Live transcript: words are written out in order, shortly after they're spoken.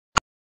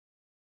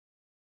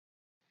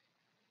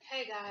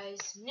Hey guys,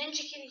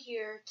 Ninja Kitty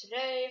here.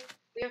 Today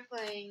we are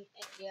playing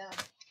a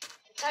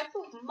type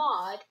of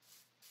mod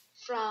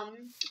from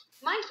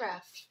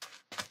Minecraft.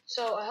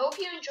 So I hope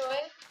you enjoy.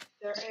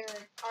 There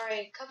are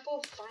a couple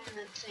of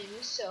violent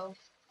things, so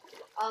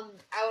I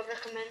would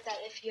recommend that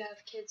if you have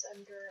kids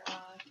under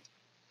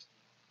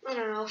I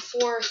don't know,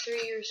 4 or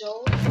 3 years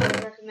old, I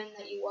would recommend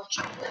that you watch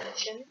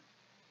animation.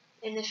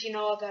 And if you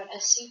know about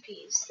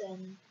SCPs,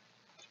 then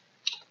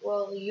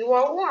well, you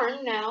are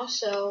warned now.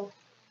 So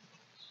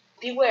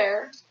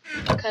beware,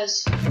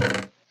 because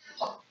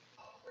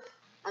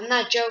I'm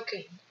not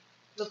joking.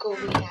 Look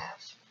what we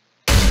have.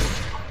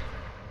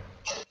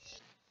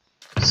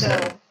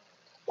 So,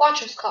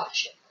 watch with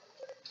caution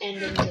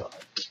and enjoy.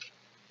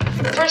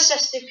 First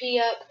SCP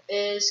up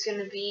is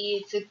gonna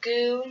be the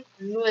Goo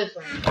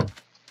Wyvern.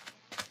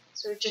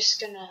 So we're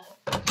just gonna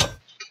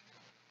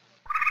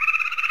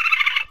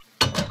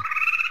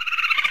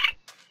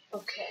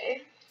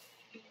okay.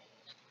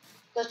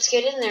 Let's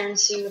get in there and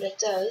see what it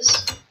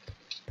does.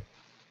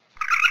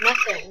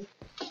 Nothing.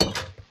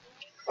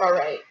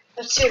 Alright,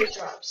 let's see what it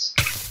drops.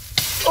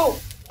 Oh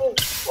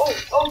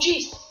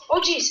jeez.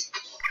 Oh jeez.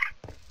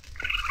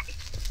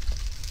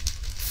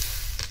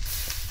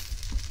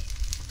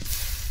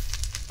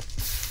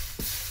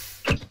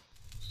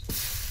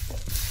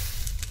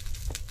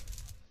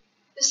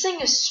 This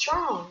thing is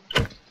strong.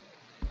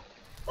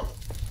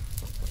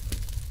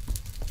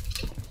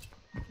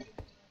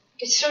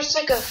 It starts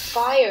like a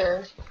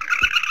fire.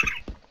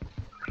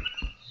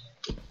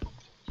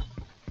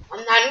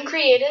 I'm not in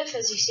creative,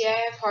 as you see I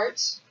have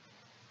hearts.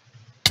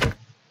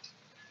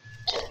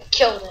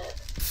 Killed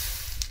it.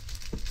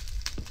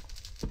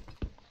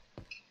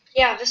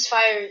 Yeah, this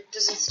fire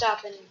doesn't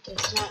stop and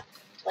it's not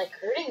like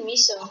hurting me,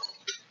 so I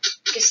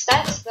guess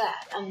that's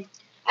that.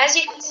 As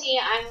you can see,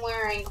 I'm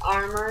wearing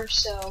armor,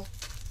 so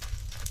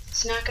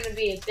it's not gonna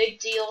be a big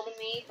deal to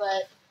me,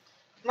 but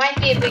might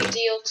be a big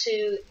deal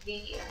to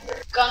the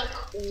Gunk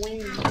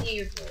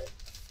Wyvern.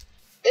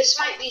 This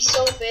might be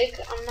so big,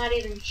 I'm not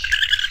even sure.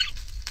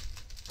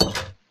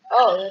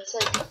 Oh, that's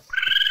like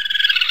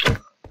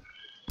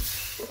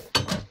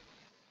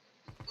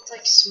it's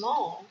like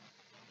small.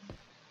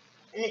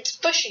 And it's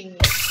pushing me.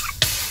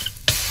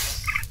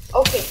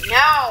 Okay,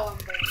 now I'm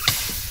burning.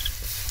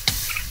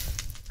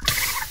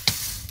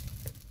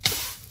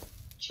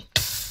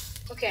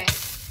 Okay.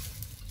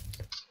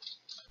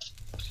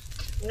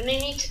 I'm gonna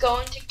need to go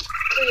into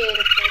creative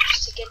mode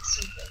just to get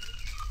something.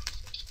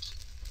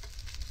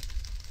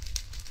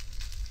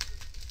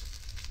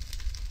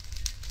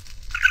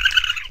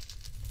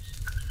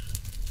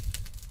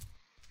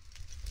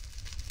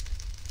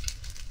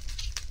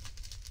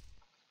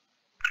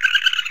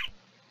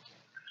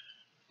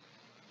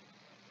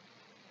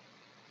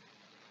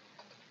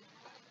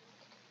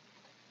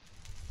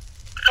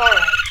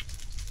 Alright.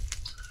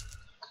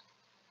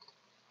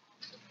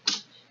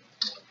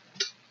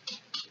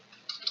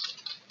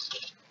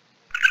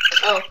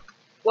 Oh,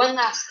 one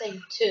last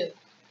thing too.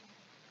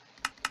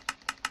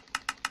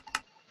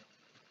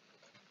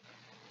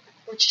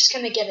 We're just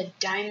gonna get a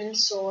diamond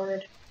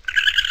sword.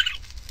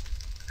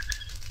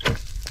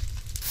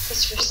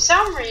 Because for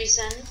some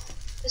reason,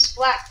 this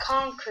black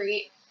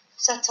concrete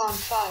sets on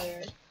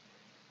fire.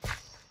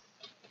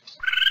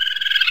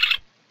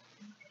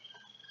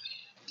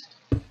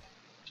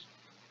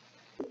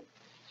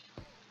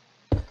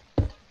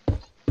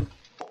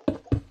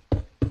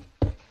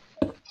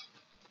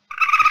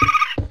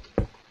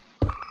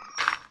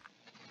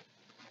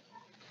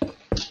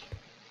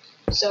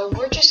 So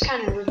we're just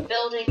kind of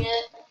rebuilding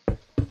it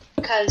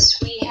because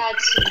we had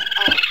some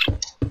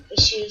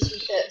issues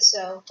with it.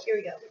 So here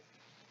we go.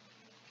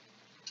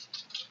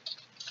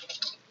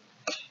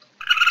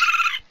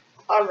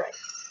 All right,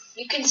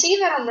 you can see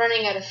that I'm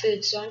running out of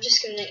food, so I'm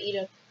just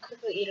gonna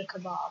quickly eat a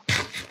kebab.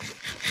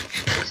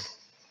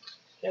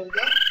 There we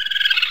go.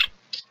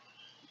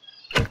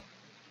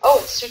 Oh,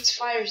 it starts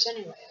fires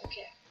anyway.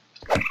 Okay.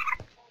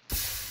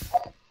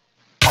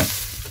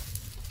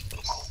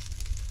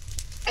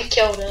 I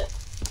killed it.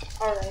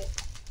 Alright.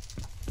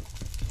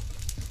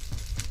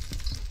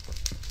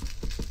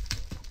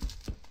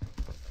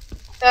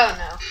 Oh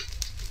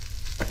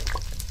no.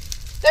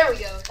 There we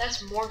go.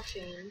 That's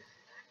morphine.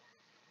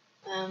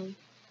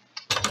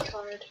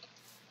 Card.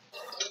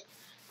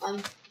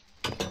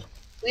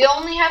 We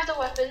only have the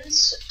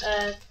weapons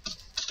to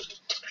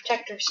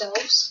protect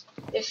ourselves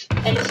if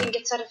anything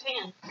gets out of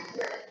hand.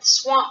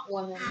 Swamp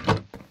woman.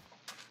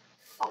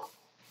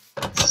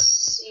 Let's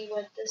see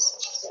what this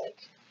looks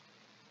like.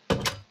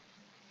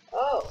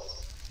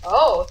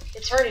 Oh,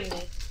 it's hurting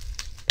me.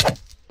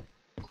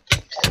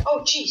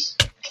 Oh, jeez.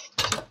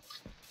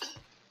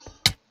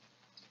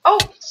 Oh,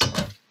 it's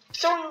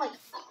throwing like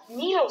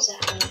needles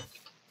at me.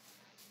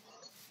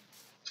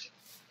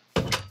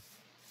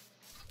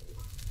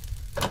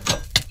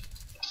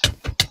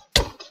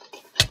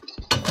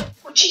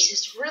 Oh, jeez,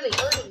 it's really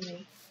hurting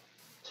me.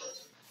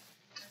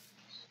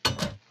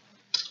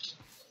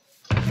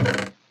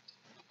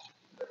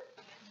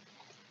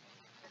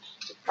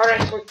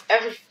 Alright,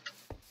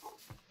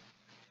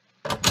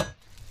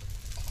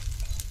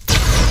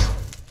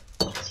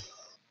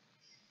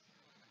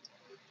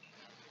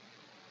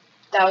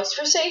 That was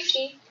for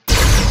safety.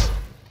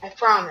 I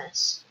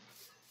promise.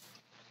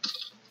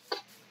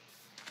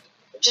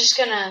 We're just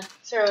gonna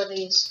throw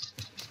these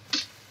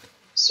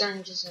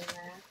syringes in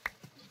there.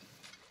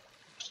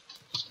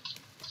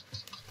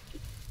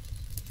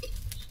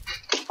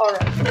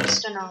 Alright,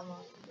 next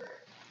anomaly.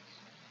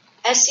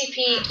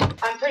 SCP,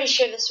 I'm pretty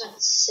sure this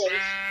one's safe.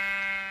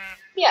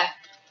 Yeah,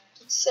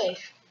 it's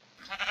safe.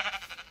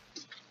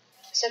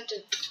 Except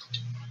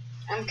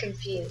I'm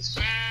confused.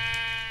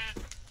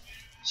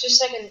 It's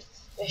just like a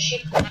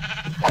sheep.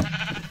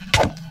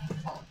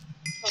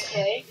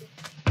 Okay.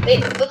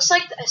 It looks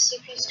like the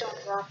SCPs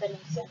don't drop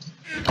anything.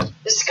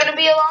 This is gonna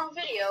be a long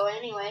video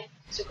anyway,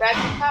 so grab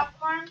your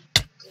popcorn.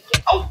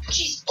 Oh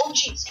jeez, oh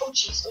jeez, oh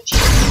jeez, oh jeez.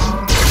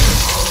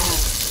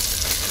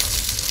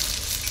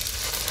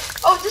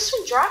 Oh, this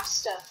one drops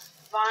stuff.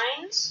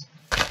 Vines.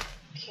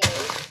 Okay.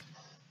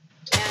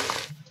 And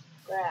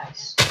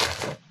grass.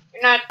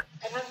 You're not,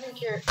 I don't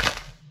think you're,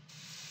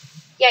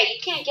 yeah, you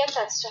can't get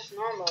that stuff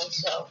normally,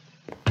 so.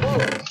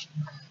 Ooh.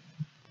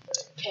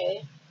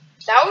 Okay.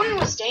 That one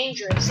was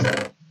dangerous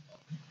though.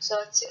 So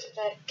let's see if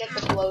I get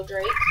the blow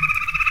drake.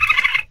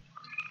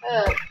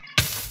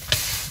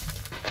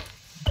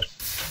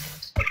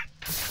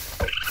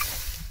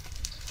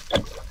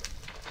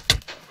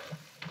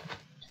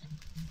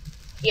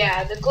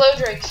 Yeah, the glow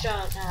drakes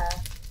don't,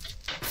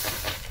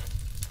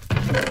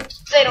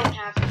 they don't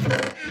have to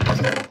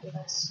with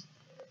us.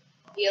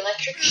 The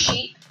electric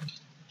sheep,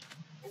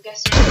 I'm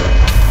guessing.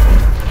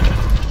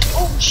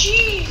 Oh,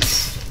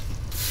 jeez!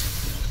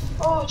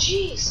 Oh,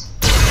 jeez!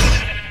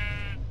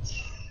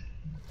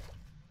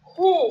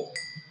 Oh!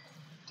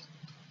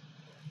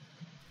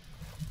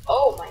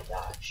 Oh my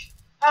gosh.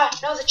 Ah,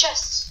 no, the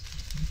chests!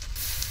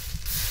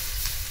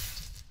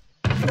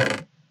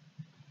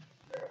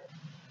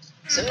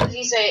 Some of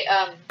these there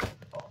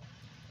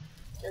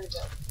we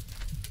go.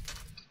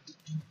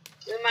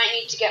 We might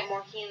need to get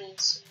more healing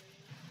soon.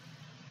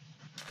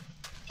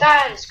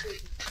 That is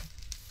creepy.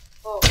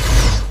 Oh.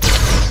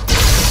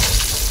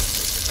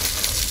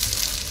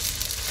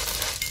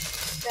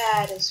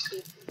 That is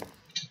creepy.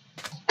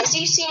 As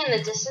you see in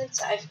the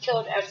distance, I've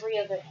killed every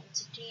other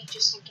entity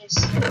just in case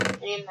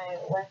any of my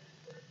weapons.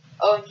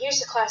 Oh, and here's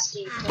the Class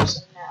D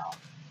person now.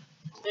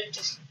 They're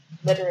just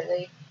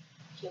literally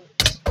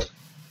humans.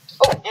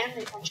 Oh, and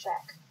they punch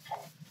back.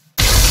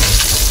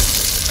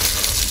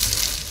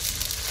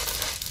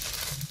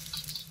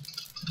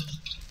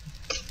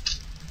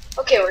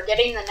 Okay, we're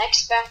getting the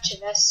next batch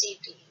of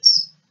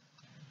SCPs.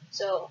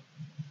 So,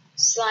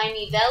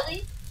 Slimy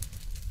Belly,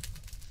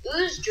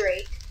 Ooze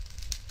Drake,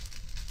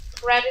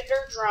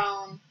 Predator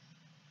Drone,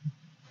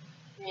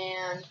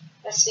 and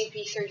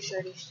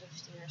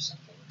SCP-33050 or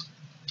something.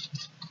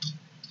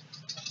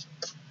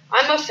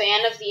 I'm a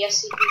fan of the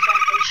SCP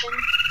Foundation,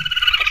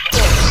 of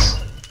course.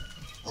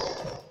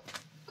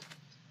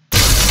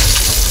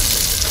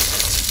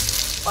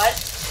 What?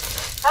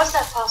 How's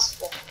that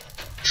possible?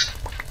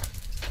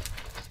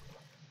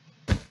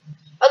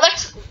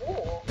 Electric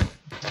wool.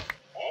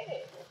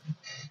 Hey.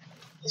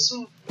 This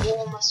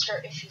wool must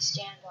hurt if you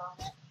stand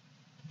on it.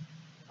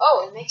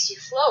 Oh, it makes you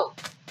float.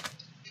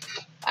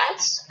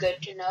 That's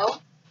good to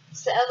know.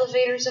 It's the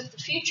elevators of the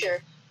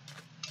future.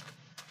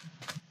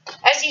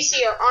 As you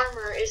see, our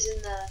armor is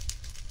in the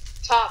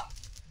top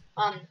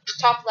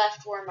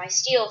left where my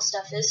steel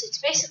stuff is. It's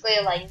basically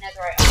like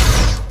netherite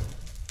armor.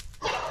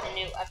 The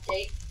new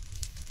update.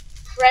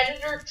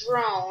 Predator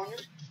drone.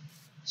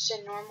 Just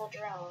a normal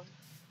drone.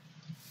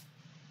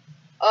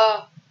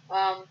 Oh,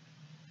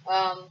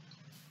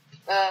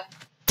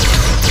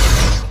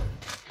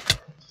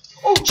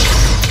 jeez.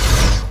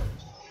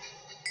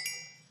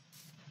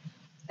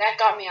 That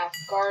got me off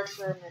guard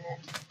for a minute.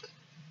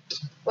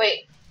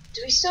 Wait,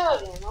 do we still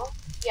have ammo?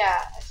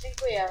 Yeah, I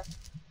think we have.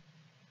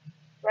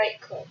 Right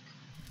click.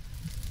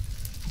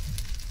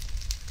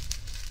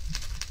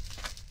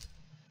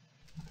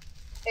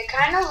 It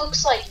kind of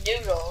looks like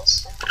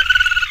noodles.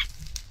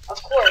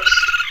 Of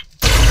course.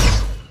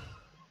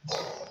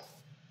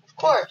 Of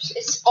course.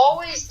 It's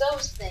always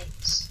those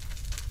things.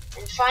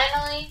 And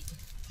finally,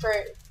 for...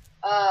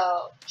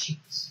 Oh,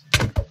 jeez.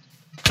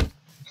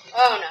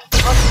 Oh, no.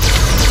 Oh.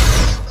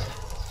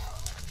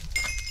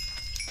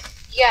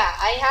 Yeah,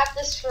 I have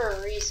this for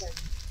a reason.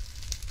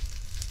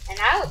 And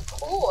I look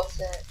cool with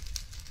it.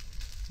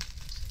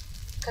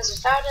 Because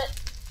without it,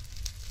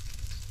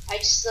 I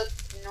just look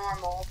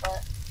normal,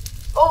 but...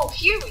 Oh,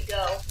 here we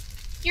go.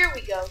 Here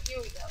we go.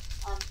 Here we go.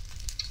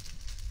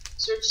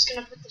 So we're just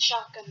gonna put the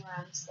shotgun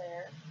rounds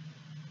there.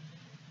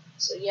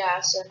 So yeah,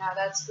 so now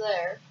that's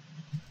there.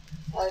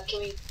 Can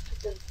we put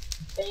the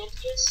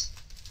bandages?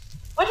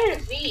 What are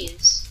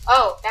these?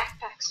 Oh,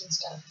 backpacks and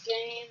stuff.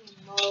 Game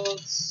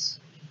modes.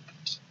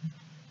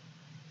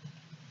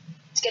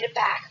 Let's get a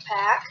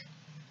backpack.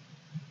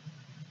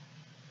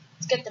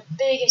 Let's get the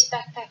biggest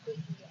backpack we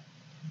can get.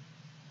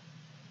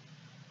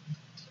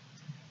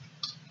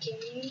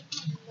 Game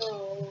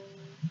mode.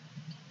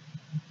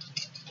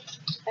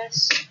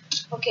 Yes.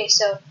 Okay,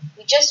 so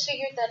we just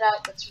figured that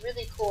out. That's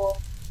really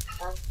cool.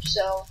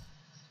 So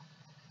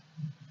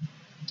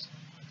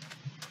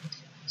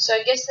So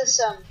I guess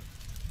this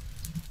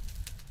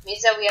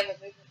means that we have a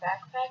bigger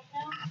backpack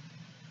now.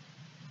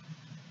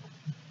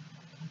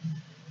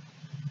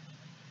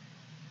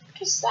 What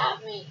does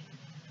that mean?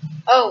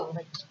 Oh,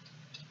 like,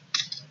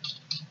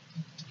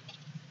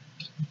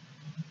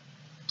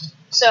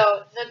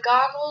 so the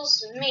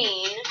goggles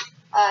mean,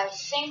 I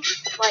think,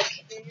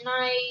 like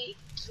night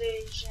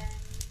vision,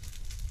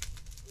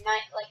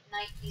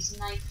 these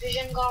night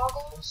vision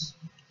goggles.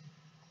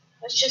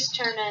 Let's just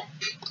turn it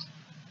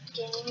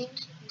game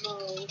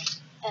mode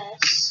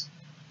S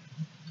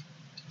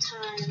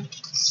time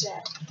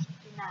set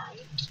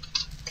night.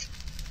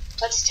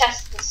 Let's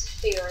test this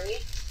theory.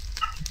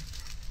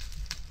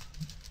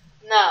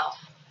 No.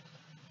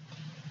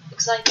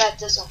 Looks like that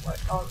doesn't work.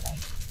 Alright.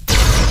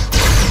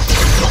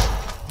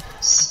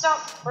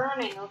 Stop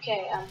burning.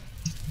 Okay,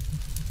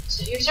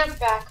 so here's our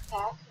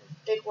backpack.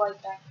 Big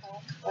white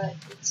backpack, but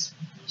it's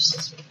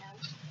useless right now.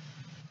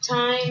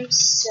 Time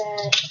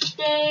set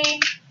day.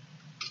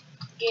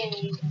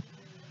 Game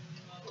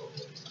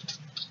mode.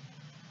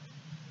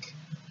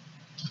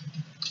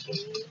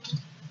 Game.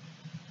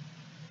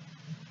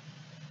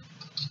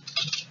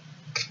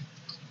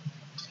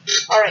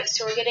 Alright,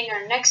 so we're getting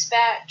our next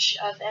batch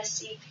of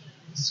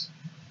SCPs.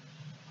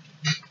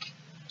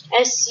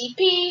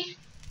 SCP,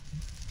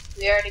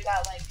 we already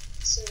got like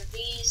some of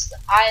these, the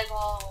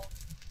eyeball,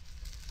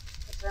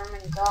 the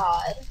vermin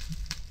god,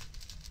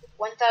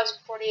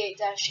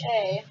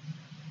 1048-A,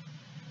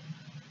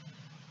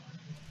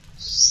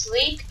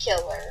 sleep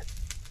killer,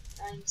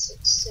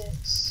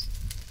 966,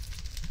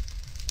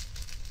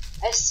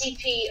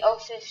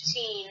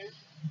 SCP-015,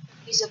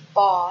 he's a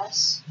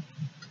boss.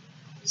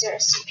 These are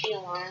SCP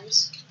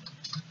alarms.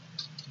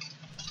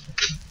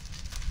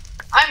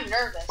 I'm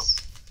nervous.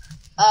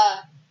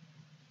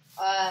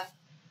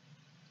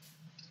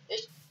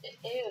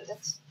 Ew,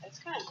 that's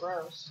kind of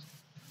gross.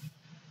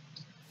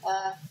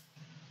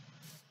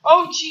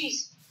 Oh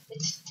jeez,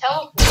 it's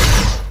teleporting.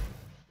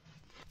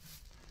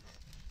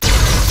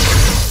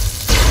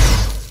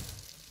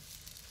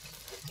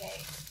 Okay,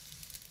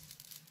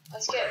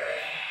 let's get.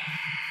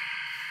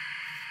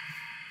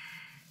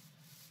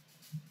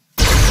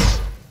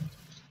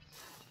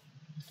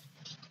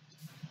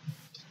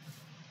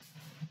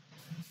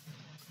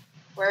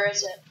 Where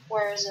is it?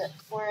 Where is it?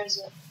 Where is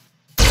it?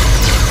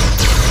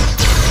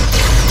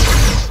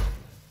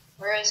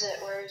 Where is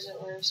it? Where is it?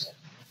 Where is it?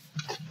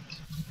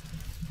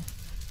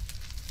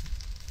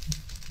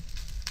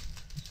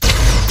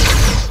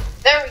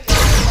 There we go,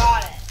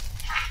 got it.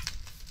 Ha.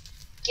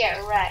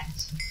 Get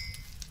wrecked.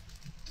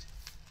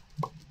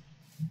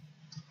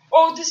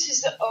 Oh, this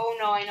is the. Oh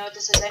no, I know what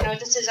this is. I know what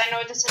this is. I know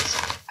what this is.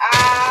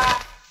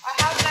 Ah!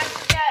 How did I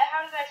forget?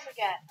 How did I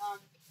forget?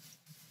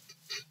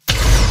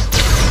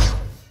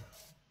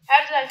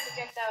 How did I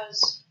forget that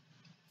was?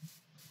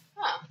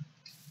 Huh.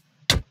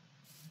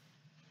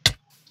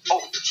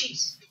 Oh,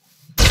 jeez.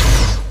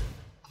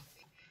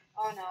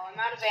 Oh no, I'm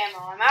out of ammo.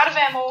 I'm out of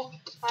ammo.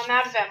 I'm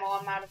out of ammo.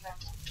 I'm out of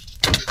ammo.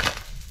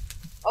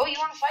 Oh, you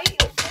want to fight? You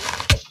okay?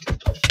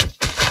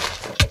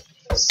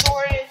 The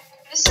sword.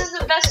 This is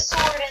the best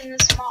sword in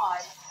this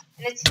mod,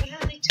 and it's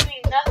literally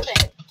doing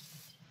nothing.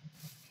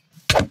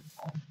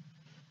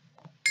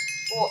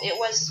 Well, it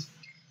was.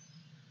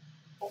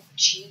 Oh,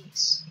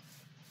 jeez.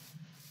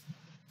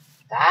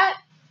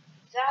 That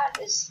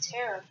is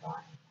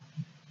terrifying.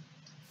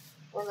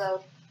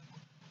 Reload.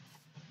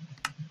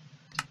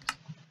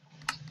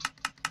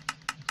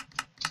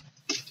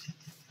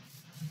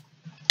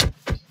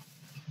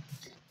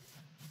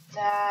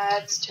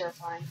 That's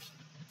terrifying.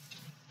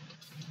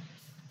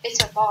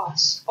 It's a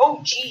boss.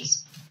 Oh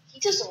jeez. He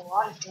does a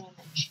lot of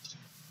damage.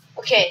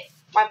 Okay,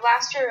 my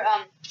blaster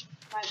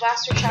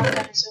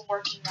shotgun isn't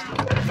working now.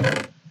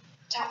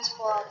 Time to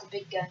pull out the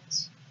big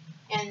guns.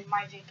 And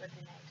my vapor grenade.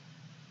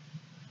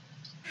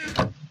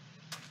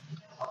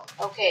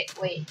 Okay,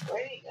 wait,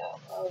 where did he go?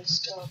 Oh, he's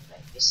still up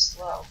there. He's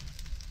slow.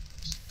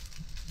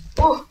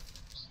 Ooh!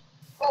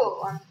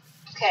 Ooh,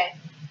 okay.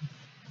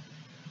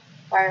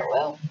 Fire at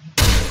will.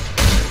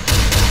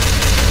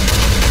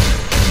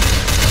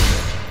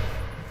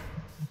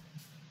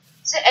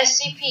 Is it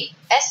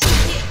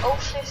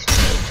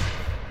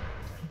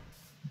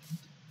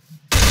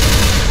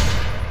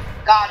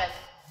SCP-015? Got him.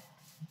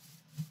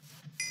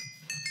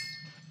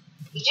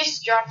 He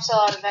just drops a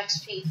lot of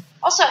XP.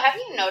 Also, have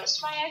you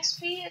noticed my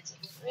XP? It's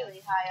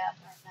really high up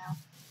right now.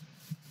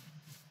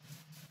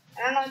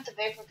 I don't know what the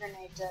vapor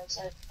grenade does.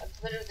 I've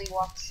literally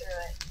walked through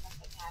it and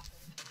nothing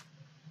happened.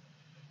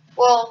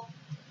 Well,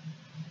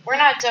 we're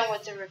not done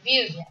with the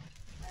review yet.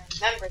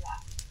 Remember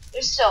that.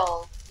 There's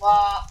still a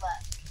lot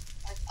left.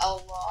 Like a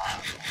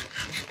lot.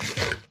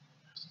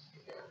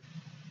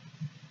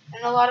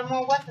 And a lot of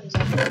more weapons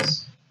on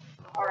this.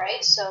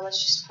 Alright, so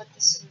let's just put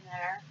this in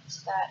there.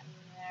 Put that in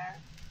there.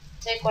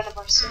 Take one of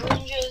our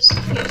syringes, use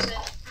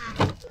it.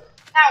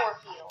 Now we're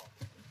healed.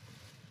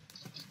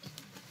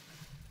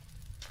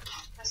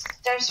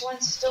 There's one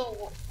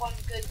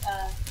good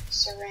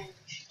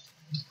syringe.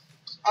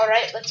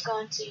 Alright, let's go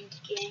into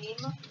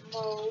game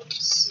mode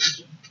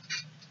C.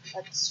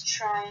 Let's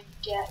try and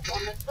get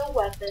one of the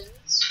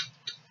weapons.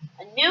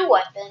 a new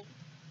weapon,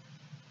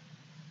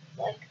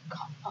 like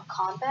a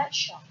combat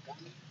shotgun.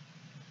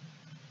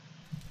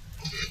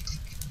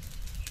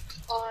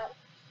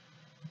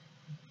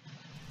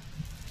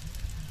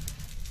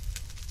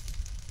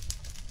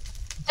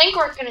 I think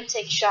we're gonna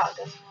take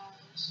shotgun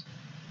rounds.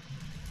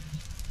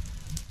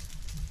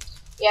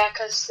 Yeah,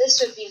 because this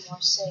would be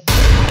more safe.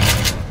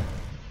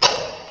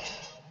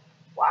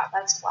 Wow,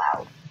 that's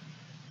loud.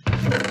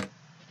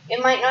 It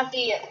might not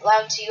be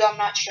loud to you, I'm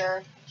not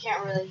sure. I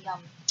can't really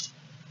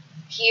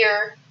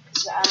hear,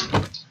 because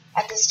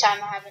at this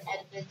time I haven't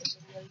edited the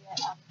video yet.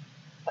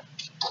 But,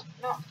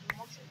 no, I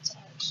don't think it's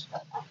ours.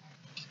 But,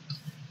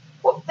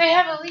 well, they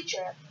have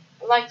Elytra,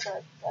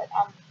 but,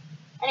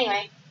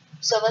 anyway.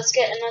 So let's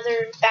get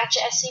another batch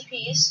of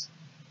SCPs.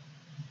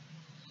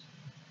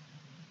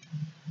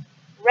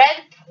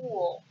 Red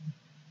Pool,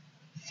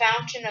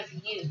 Fountain of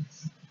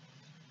Youth.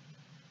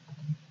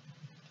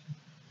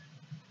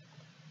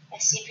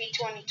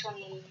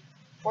 SCP-2020,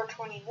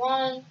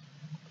 421,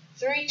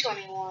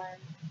 321.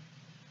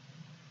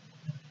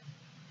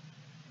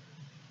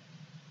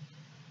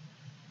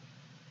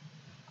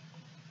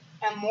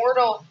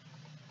 Immortal.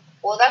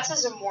 Well, that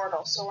says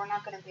immortal, so we're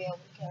not going to be able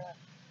to kill it.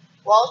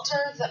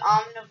 Walter the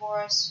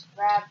Omnivorous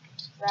Rabbit.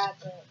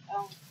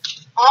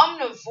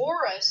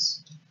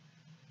 Omnivorous?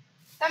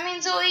 That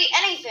means he'll eat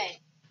anything.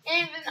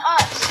 Even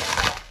us.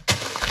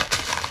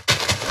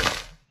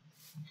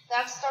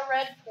 That's the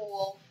red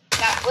pool.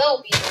 That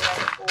will be the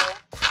red pool.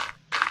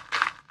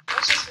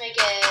 Let's just make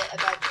it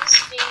about this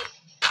speed.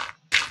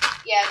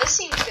 Yeah, this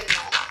seems good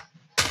enough.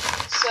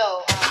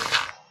 So,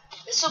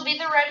 this will be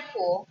the red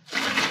pool.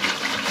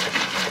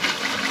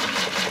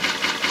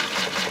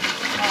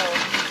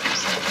 Oh.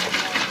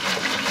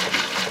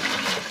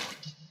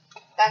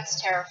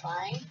 That's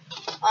terrifying.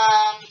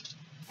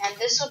 And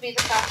this will be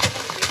the Fountain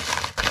of Youth.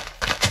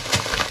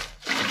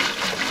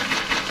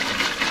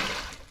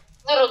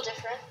 Little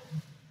different.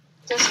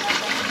 Does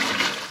nothing.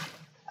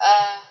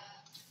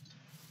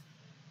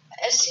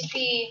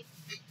 SCP,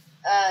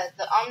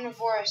 the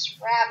Omnivorous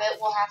Rabbit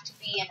will have to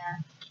be in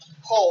a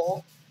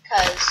hole,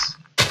 because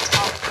it's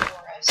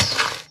omnivorous.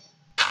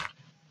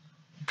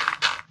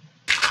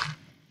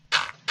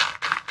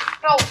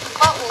 No,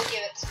 but we'll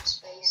give it some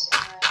space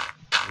anyway.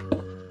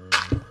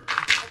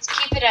 Let's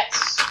keep it at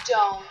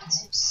stone. It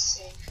seems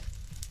safe.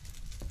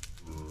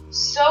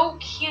 So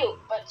cute,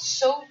 but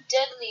so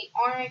deadly,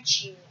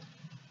 aren't you?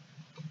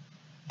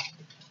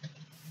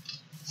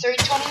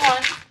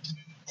 321.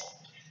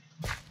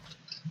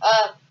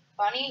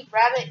 Bunny,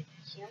 rabbit,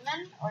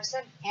 human? Or is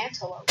that an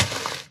antelope?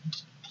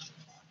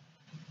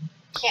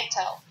 Can't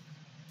tell.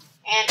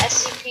 And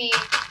SCP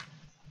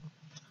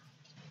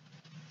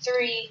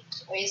 3.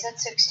 Wait, is that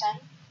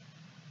 610?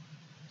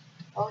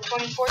 Oh,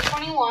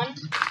 2421.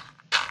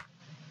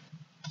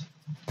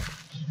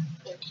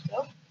 There we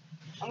go.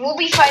 And we'll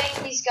be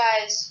fighting these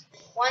guys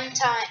one at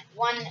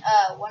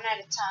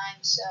a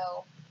time,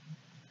 so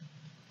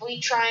we'll be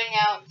trying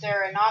out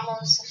their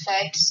anomalous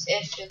effects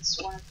if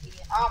it's one of the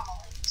anomalies.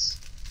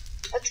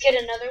 Let's get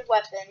another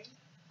weapon.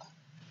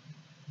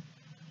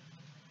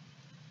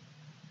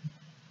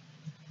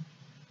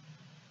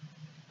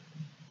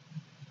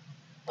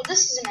 Well,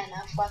 this isn't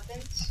enough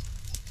weapons.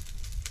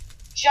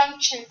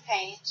 Junction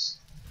paints.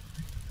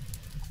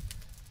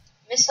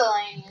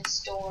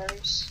 Miscellaneous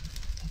doors.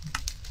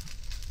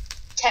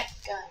 Tech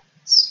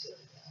guns.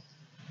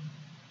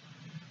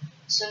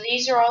 So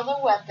these are all the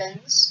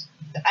weapons.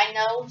 I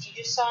know you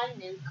just saw a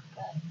nuke,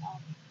 but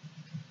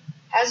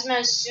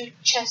hazmat suit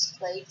chest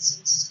plates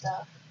and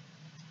stuff.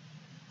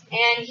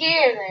 And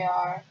here they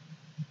are.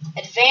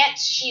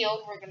 Advanced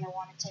shield, we're going to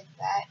want to take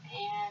that,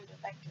 and a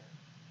vector.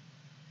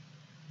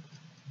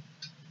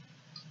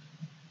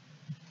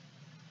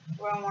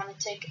 We're going to want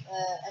to take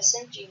a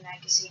SMG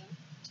magazine.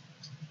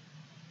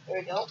 There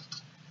we go.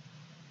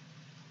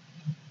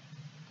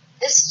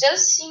 This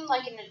does seem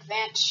like an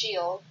advanced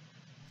shield,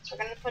 so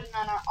we're going to put it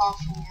on our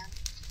offhand.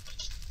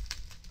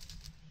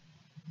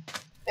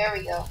 There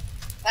we go.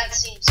 That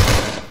seems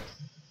good.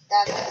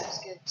 That seems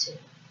good too.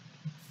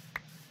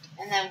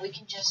 And then we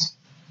can just...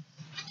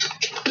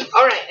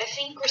 Alright, I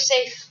think we're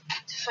safe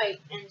to fight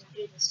and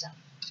do this stuff.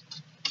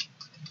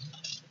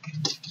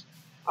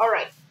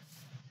 Alright.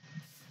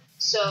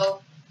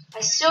 So,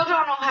 I still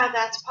don't know how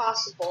that's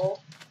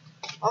possible.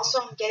 Also,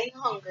 I'm getting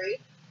hungry.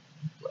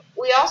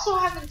 We also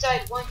haven't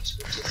died once,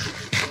 which is...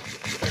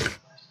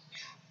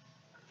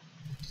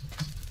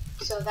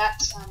 So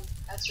that's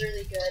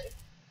really good.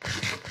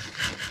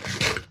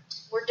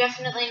 We're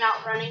definitely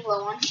not running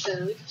low on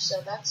food,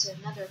 so that's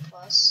another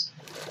plus.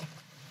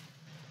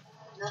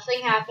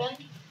 Nothing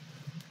happened,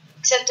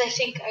 except I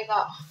think I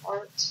got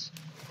heart.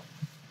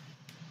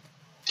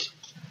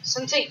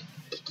 Something.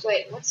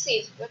 Wait, what's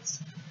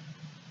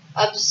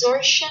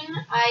absorption,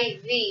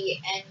 IV,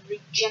 and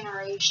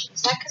regeneration?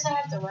 Is that because I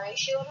have the riot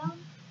shield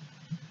on?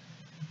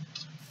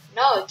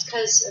 No, it's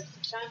because of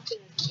the Fountain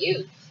of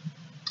Youth.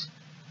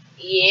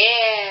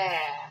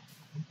 Yeah.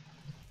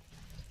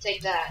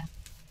 Take that.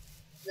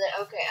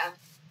 Okay.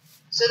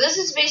 So this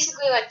is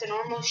basically like the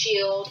normal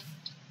shield.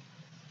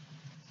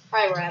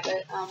 Hi,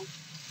 rabbit.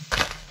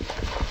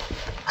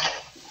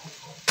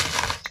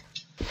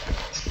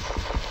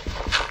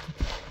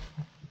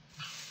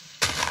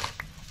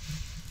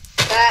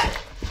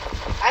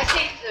 I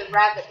think the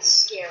rabbit's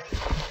scary.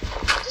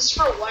 Just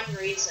for one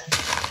reason.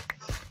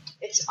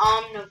 It's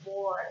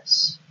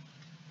omnivorous.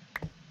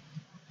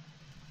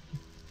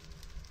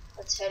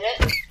 Let's hit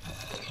it.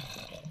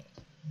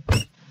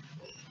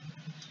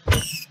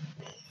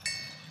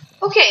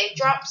 Okay, it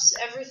drops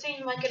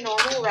everything like a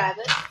normal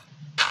rabbit.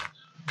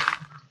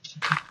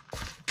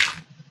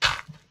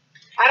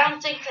 I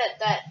don't think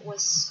that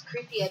was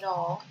creepy at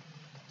all.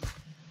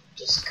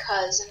 Just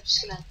cause I'm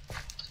just gonna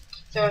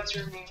throw its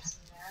remains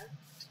in there.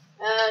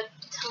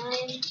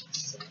 Time.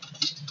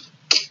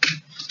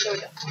 There we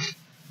go.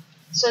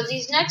 So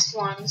these next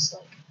ones,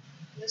 like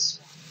this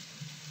one.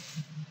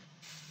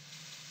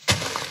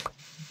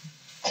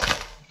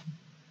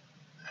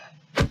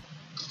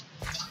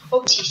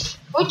 Oh jeez.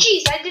 Oh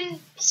jeez, I didn't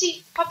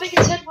see how big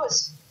its head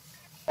was.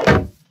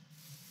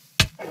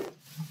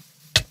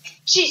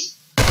 Jeez.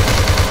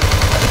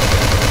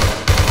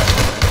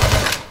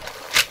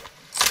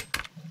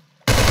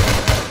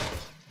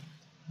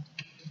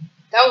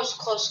 That was a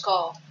close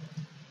call.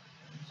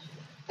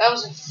 That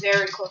was a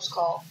very close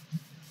call.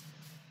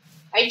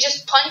 I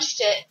just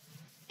punched it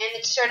and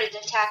it started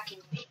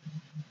attacking me.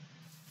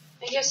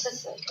 I guess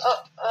that's like,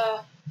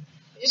 I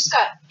just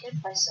got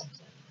hit by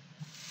something.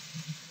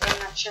 But I'm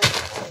not sure what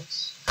it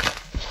was.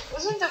 It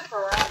wasn't the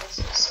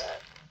paralysis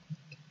set.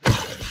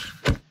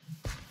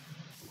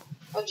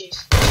 Oh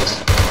jeez.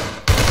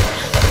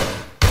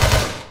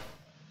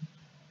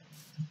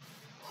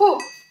 Whew.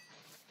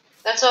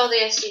 That's all the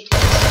SCPs.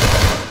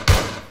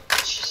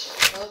 Let's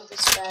just love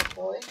this bad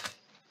boy.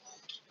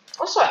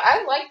 Also,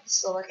 I like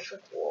this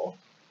electric wool.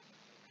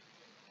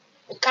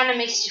 It kind of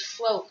makes you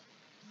float.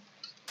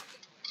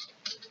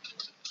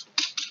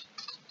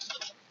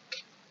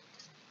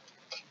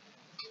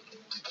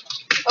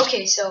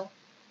 Okay, so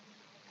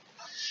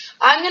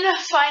I'm gonna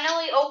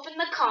finally open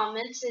the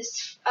comments.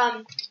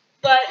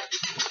 But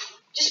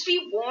just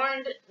be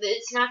warned that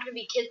it's not gonna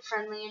be kid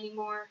friendly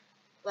anymore.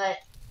 But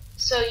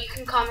so you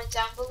can comment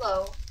down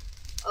below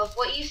of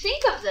what you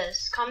think of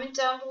this. Comment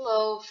down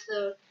below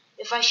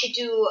if I should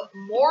do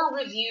more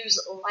reviews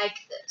like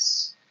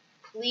this.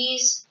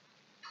 Please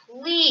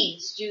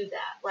do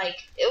that. Like,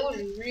 it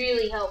would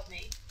really help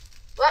me.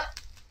 What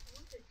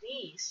are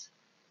these?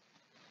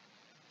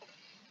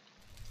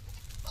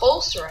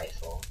 Pulse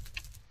rifle.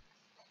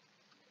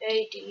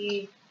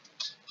 AD.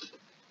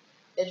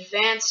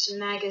 Advanced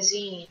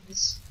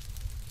magazines.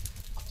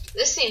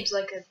 This seems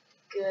like a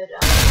good,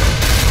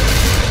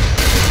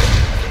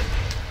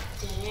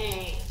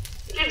 dang.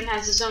 It even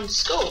has its own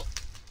scope.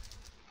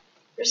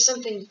 There's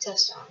something to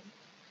test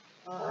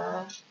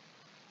on.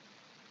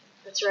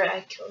 That's right,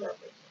 I killed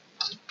everything.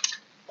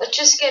 Let's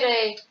just get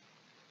a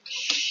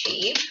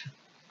sheep.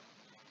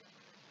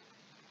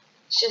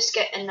 Let's just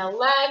get an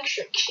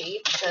electric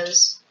sheep,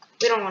 because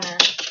we don't want to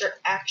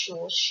hurt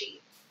actual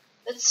sheep.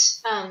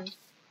 Let's,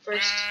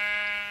 first...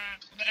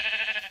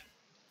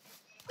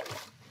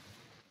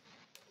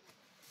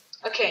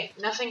 Okay,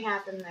 nothing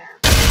happened there.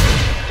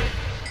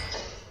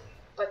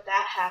 But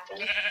that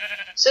happened.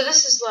 So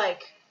this is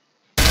like...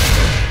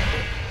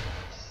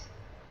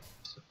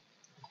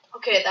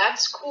 Okay,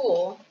 that's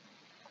cool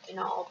and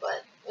all,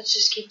 but let's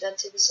just keep that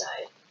to the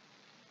side.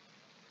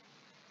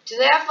 Do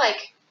they have,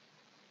 like,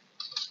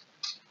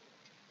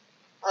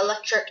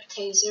 electric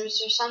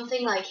tasers or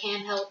something? Like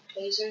handheld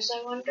tasers,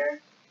 I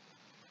wonder?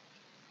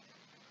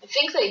 I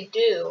think they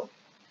do.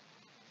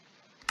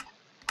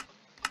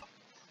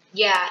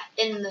 Yeah,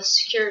 in the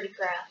security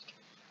craft.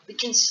 We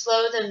can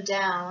slow them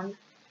down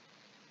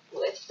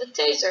with the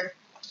taser.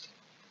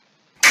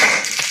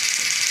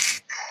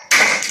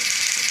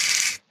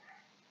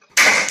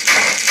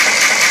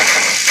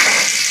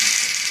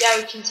 Yeah,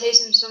 we can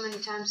tase them so many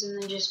times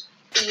and then just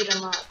beat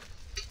them up.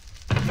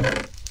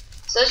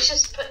 So let's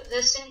just put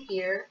this in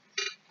here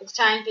for the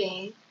time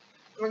being.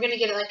 We're gonna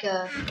get like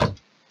a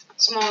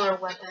smaller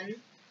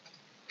weapon,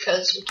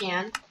 because we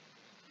can.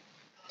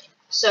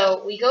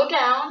 So we go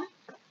down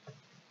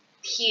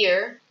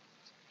here,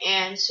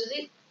 and so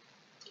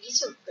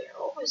these are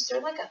barrel. Is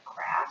there like a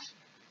craft?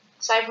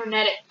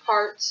 Cybernetic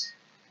parts,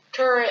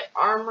 turret,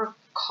 armor,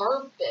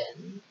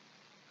 carbon,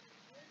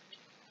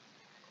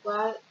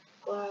 glass,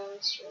 a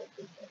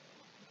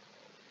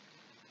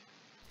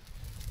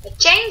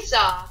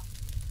chainsaw,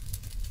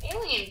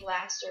 alien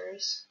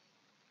blasters.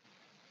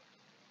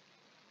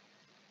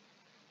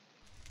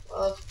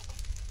 Well,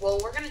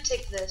 we're gonna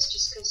take this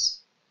just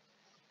because.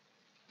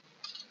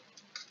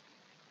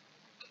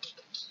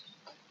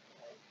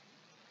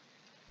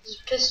 These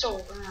are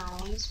pistol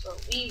rounds, but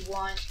we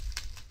want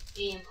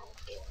ammo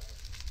for it.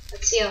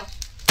 Let's see how.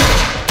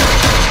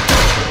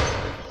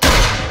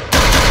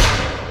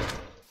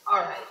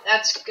 Alright,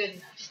 that's good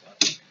enough.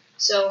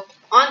 So,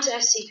 on to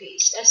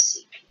SCPs.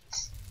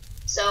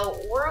 So,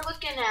 we're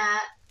looking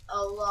at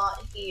a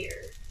lot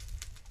here.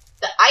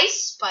 The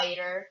ice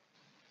spider.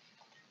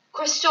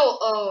 Crystal,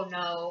 oh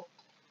no.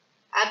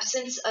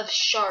 Absence of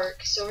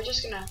shark. So we're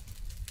just gonna.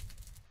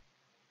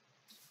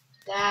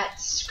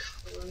 That's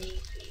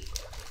creepy.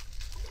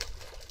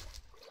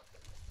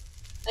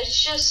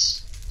 Let's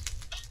just.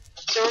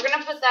 So we're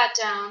gonna put that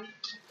down.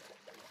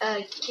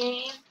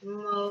 Game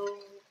mode.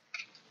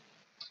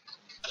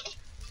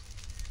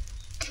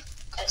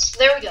 Yes,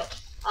 there we go.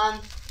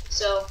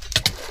 So.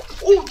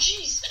 Oh,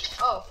 jeez.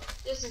 Oh,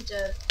 it doesn't do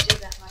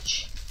that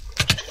much.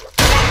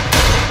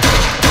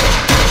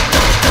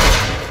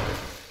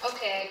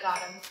 Okay, I got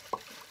him.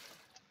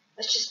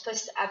 Let's just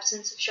place the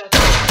absence of shark.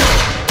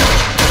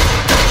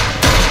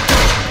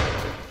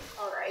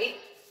 Alright.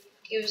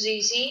 It was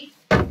easy.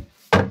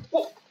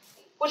 Whoa.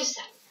 What is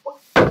that? What?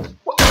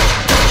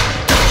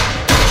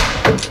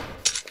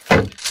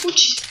 Oh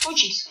jeez. Oh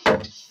jeez.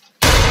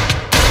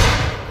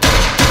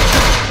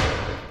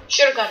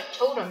 Should have got a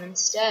totem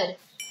instead.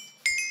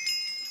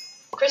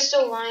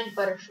 Crystalline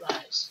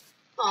butterflies.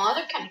 Aw,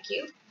 they're kind of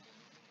cute.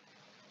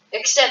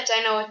 Except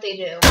I know what they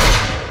do.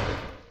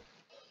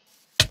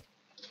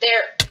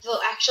 They'll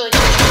actually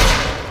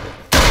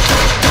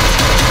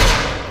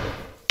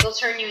they'll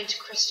turn you into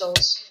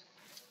crystals.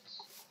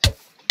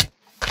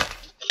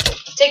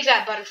 Take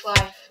that, butterfly.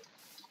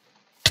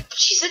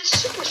 Jeez, it's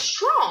super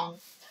strong.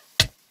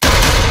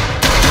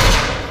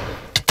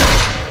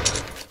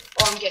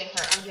 Oh, I'm getting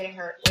hurt. I'm getting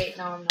hurt. Wait,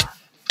 no, I'm not.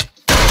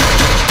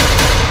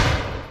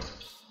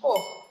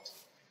 Oh.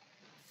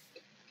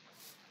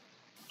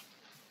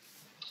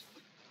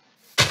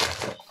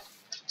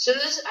 So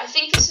I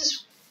think this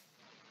is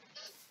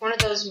one of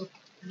those.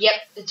 Yep,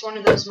 it's one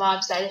of those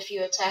mobs that if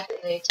you attack,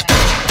 they attack.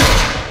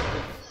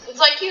 It's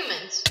like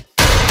humans,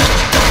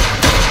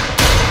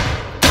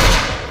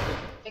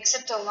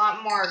 except a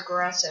lot more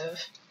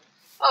aggressive.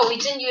 Oh, we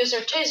didn't use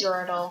our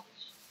taser at all.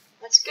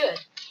 That's good.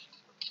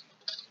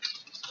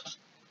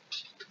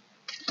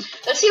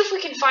 Let's see if we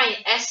can find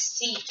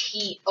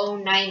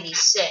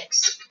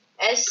SCP-096.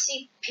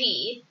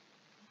 SCP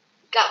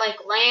got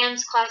like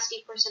lands, Class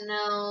D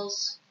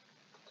personnels.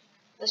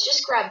 Let's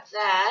just grab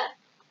that.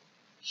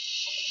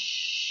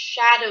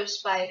 Shadow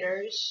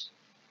spiders.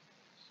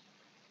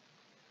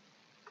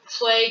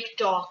 Plague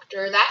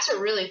Doctor. That's a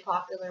really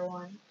popular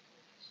one.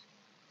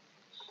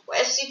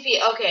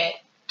 SCP.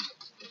 Okay.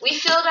 We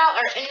filled out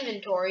our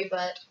inventory,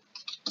 but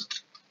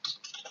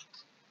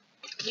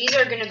these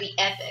are gonna be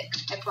epic.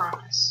 I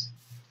promise.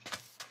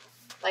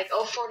 Like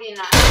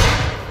 049.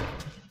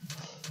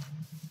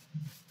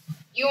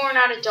 You are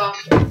not a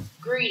doctor.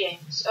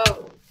 Greetings.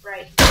 Oh,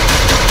 right. Oh,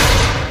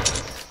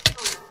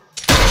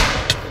 no.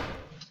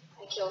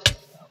 I killed him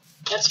though.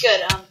 That's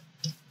good.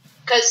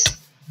 Cause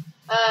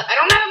I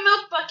don't have a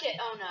milk bucket.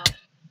 Oh no,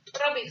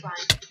 but I'll be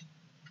fine.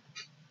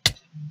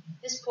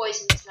 This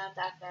poison is not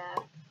that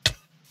bad.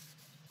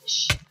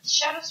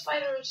 Shadow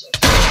spiders are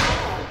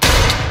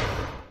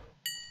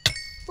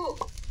small. Ooh.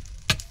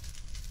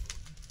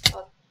 A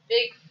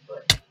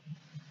Bigfoot.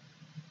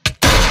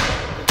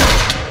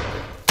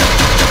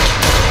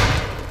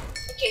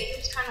 Okay, he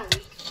was kind of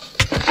weak.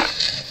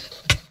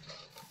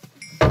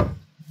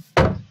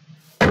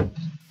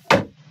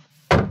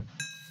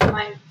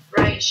 My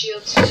right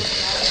shield's full.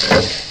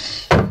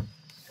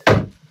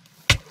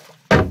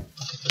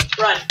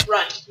 Run,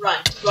 run,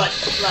 run, run,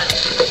 run.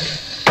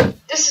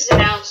 This is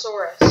an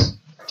Allosaurus.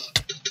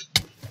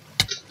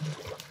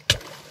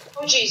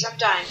 Oh jeez, I'm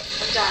dying.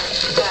 I'm dying.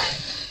 I'm dying.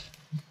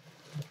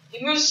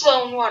 You move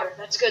slow in water.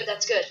 That's good,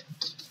 that's good.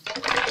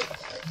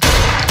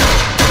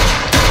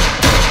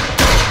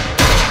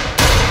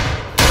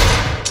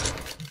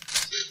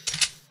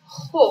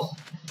 Oh,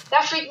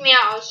 that freaked me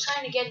out. I was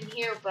trying to get in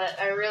here, but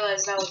I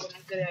realized that wasn't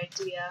a good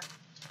idea.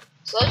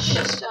 So let's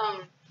just,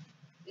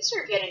 these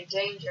are getting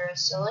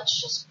dangerous, so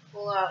let's just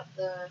pull out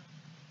the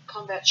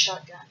combat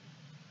shotgun.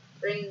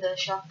 Bring the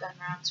shotgun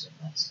rounds with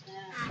us.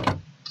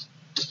 And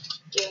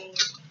game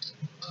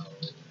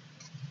mode.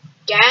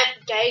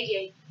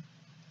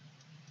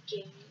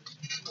 Game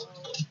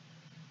mode.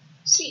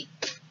 C.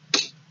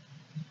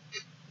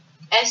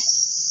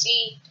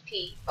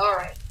 SCP.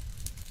 Alright.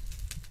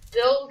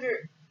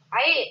 Builder.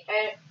 I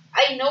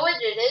know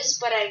what it is,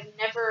 but I've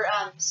never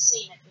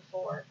seen it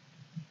before.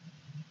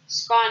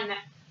 Spawn.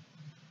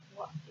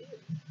 What? Ew.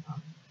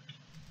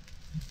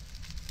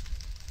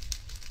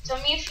 Tell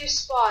me if you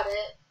spot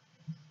it.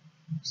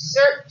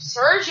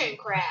 Surgeon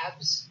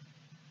crabs.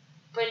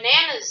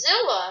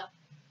 Bananazilla.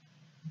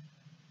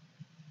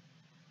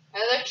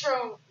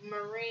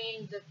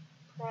 Electromarine, the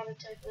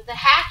prototype. The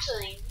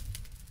hatchling.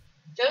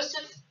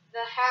 Joseph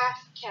the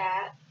half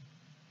cat.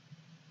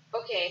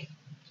 Okay.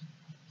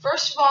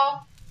 First of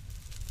all,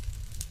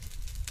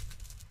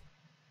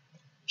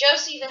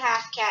 Josie the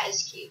half cat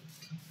is cute.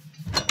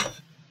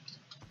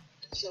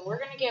 So we're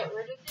gonna get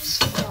rid of this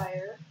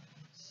fire.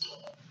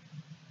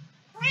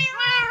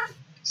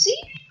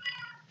 See?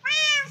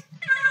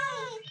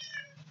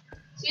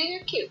 See,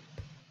 you're cute.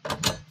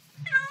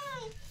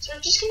 So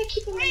we're just gonna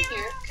keep him in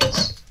here,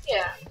 because,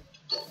 yeah,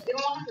 we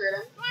don't want to hurt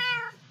him.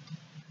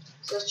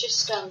 So let's just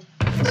spawn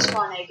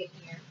egg in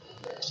here.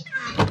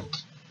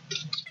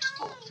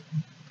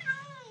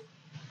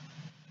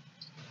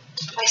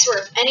 I swear,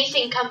 if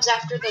anything comes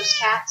after those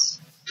cats...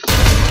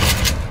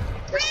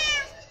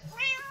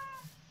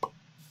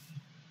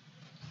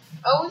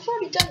 Oh, we've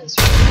already done this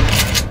one.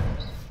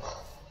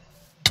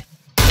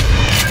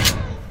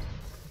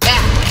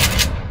 Back.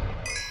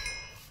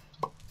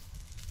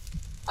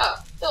 Oh,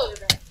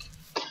 villager back.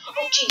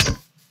 Oh, jeez.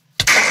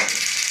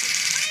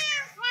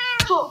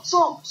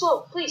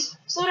 Slow, please,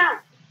 slow down.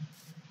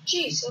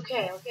 Jeez,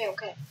 okay.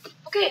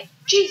 Okay,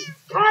 jeez, you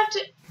don't have to...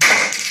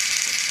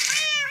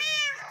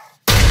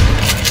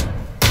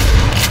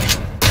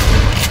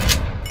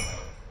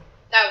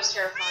 That was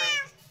terrifying.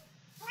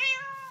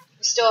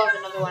 We still have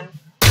another one.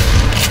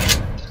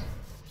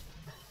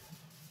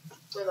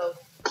 Reload.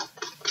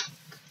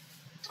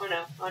 Oh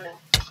no.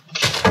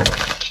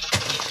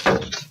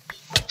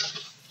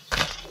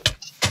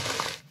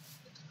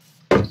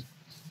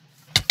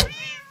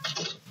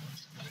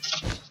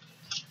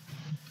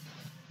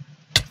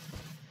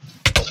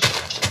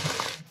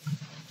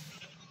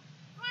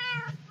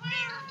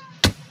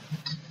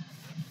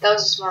 That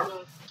was a smart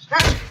move.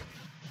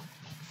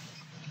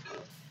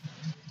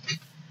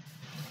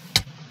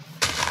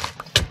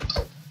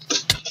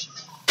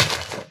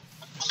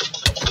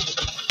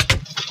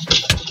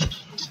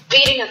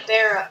 Beating a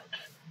bear up.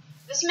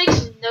 This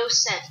makes no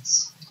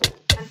sense.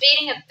 I'm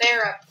beating a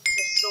bear up with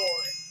a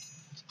sword.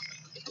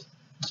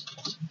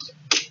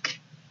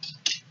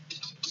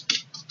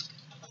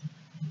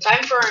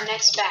 Time for our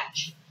next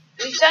batch.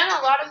 We've done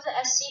a lot of the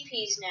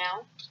SCPs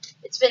now.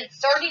 It's been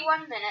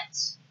 31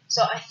 minutes,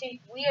 so I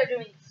think we are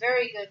doing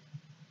very good.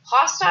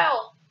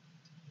 Hostile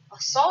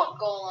assault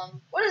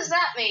golem. What does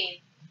that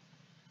mean?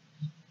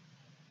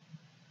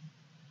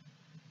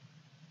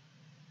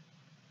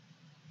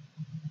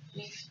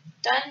 We've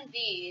done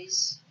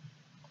these.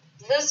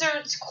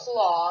 Lizard's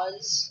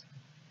claws,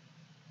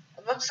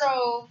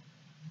 electro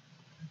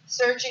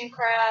surging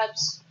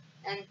crabs,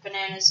 and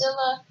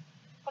bananazilla.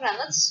 Hold on,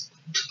 let's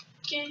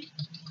get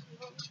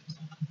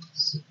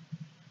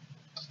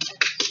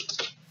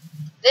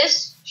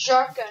this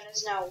shotgun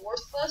is now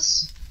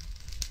worthless.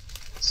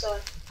 So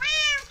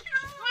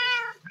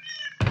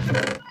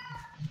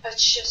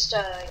let's just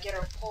get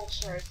our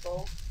pulse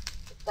rifle,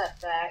 put that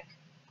back,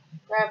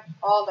 grab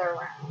all their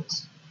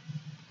rounds.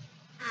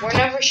 We're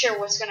never sure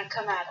what's gonna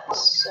come at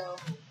us,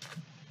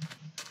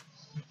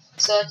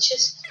 so it's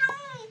just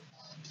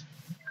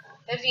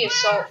heavy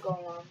assault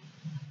going on.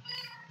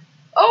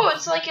 Oh,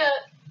 it's like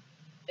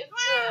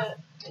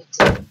it's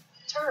a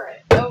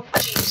turret. Oh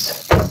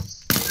jeez.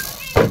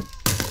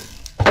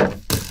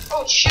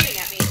 Oh, it's shooting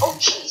at me. Oh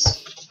jeez.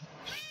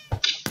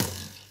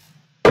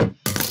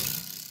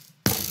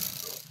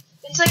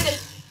 It's like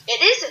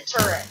it is a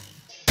turret.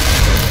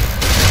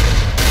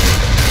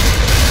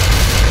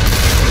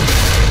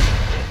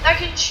 I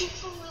can shoot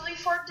from really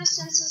far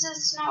distances.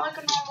 It's not like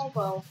a normal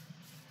bow.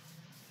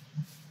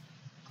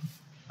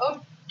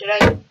 Oh, did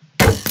I?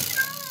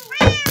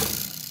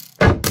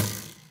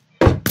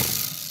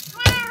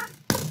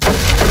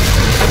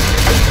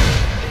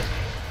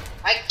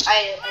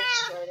 I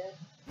destroyed it.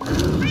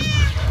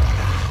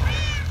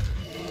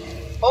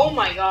 Oh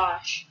my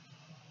gosh.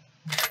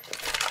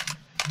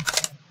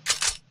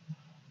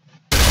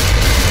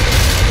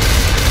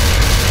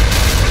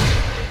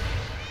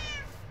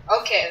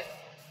 Okay.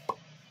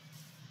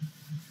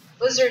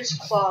 Lizard's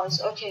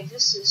claws. Okay,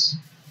 this is...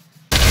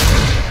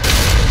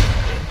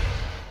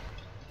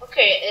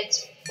 Okay,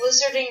 it's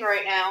blizzarding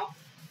right now.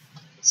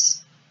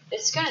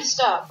 It's gonna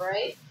stop,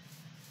 right?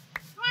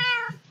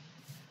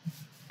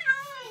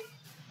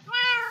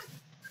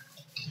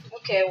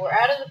 Okay, we're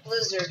out of the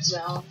blizzard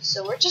zone,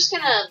 so we're just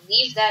gonna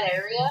leave that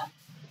area.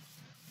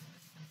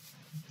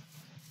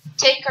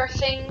 Take our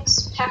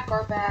things, pack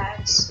our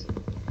bags.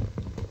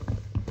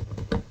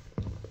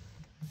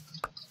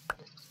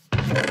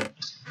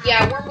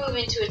 Yeah, we're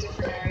moving to a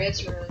different area.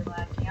 It's really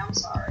laggy. I'm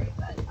sorry,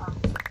 but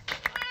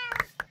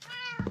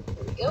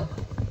here we go.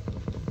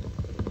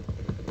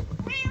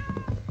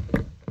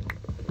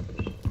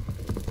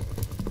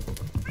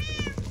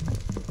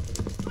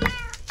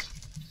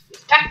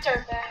 We've packed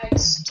our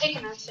bags,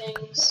 taken our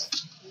things,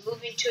 and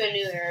moving to a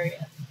new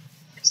area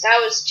because that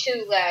was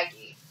too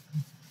laggy.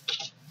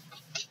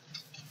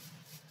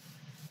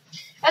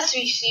 As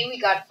we see, we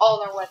got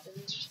all our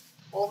weapons.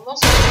 Well,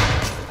 most of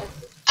them.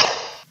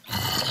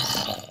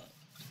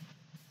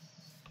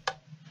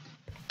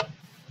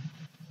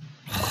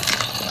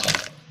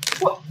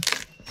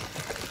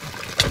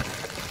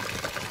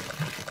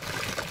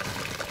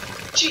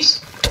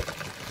 Jeez.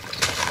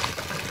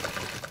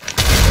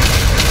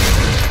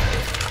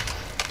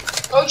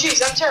 Oh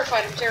jeez, I'm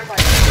terrified,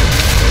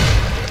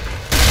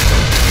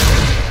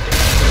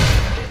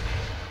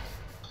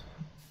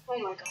 Oh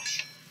my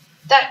gosh.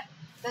 That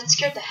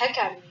scared the heck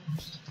out of me.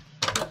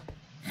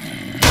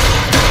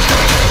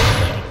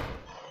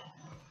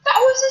 That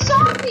was a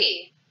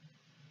zombie!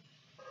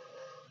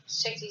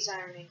 Let's take these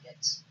iron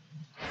ingots.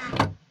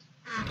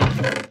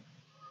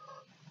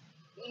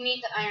 We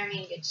need the iron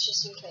ingots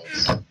just in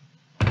case.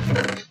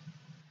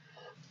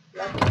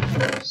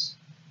 Weapons.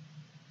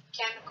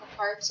 Mechanical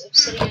parts,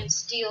 obsidian,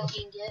 steel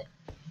ingot.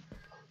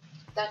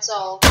 That's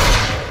all.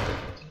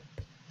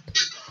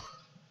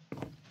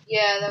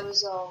 Yeah, that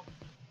was all.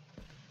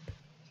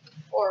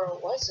 Or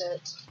was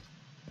it?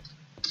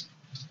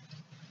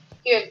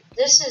 Here,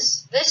 this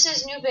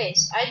is new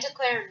base. I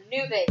declare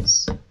new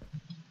base.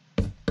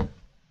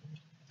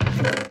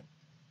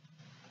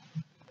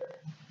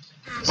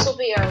 This will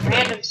be our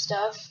random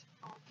stuff.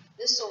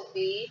 This will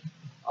be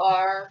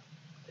our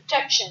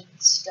protection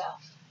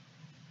stuff.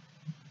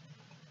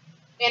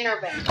 And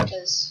our bank,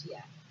 because,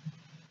 yeah.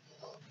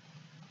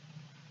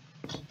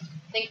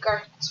 I think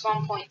our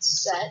spawn point's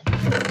set.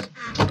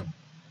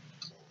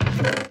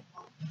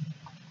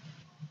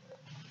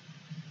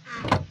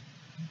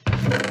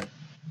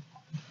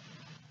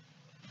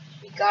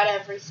 We got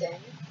everything.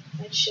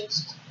 It's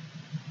just...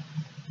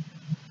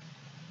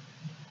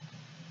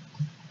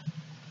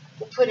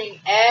 we're putting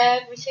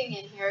everything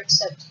in here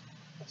except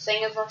a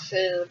thing of our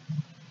food.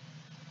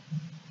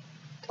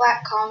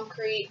 Black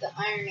concrete, the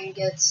iron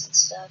ingots and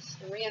stuff,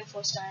 the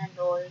reinforced iron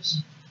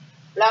doors,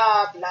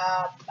 blah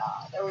blah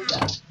blah. There we go.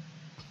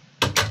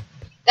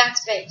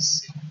 That's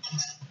base.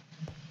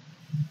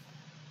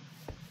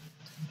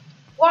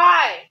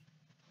 Why?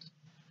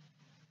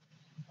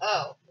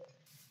 Oh.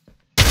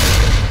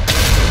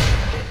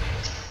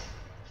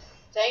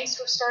 Thanks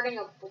for starting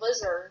a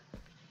blizzard.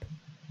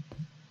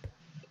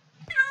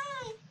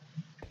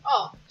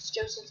 Oh, it's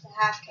Joseph the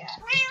half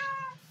cat.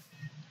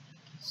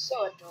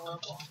 So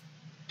adorable.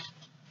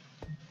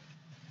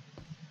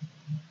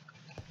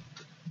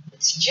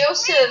 It's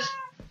Joseph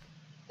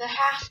the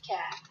half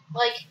cat.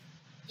 Like,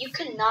 you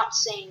cannot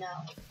say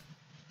no.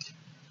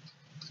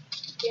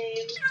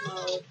 Game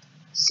mode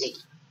C.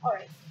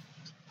 Alright.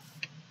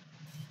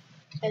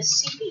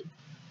 SCP.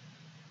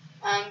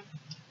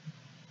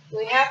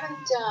 We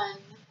haven't done...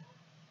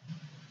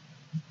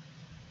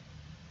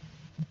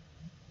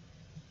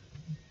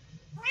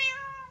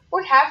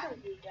 What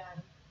haven't we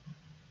done?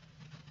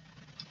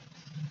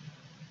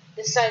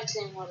 Besides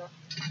saying what?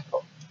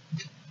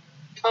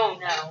 Oh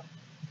no.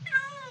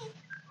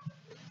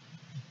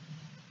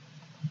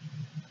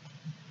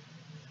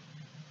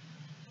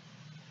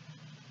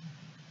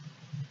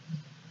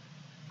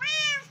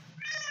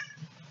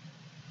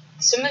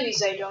 Some of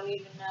these I don't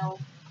even know.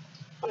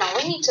 Oh no,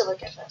 we need to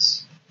look at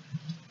this.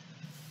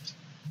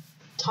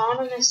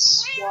 Autonomous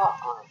SWAT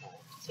armor.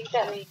 I think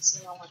that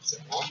means no one's in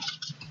it.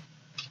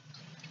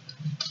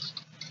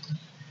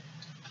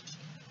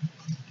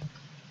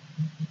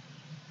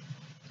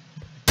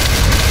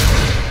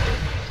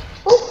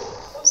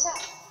 What's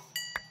that?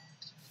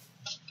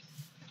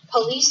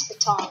 Police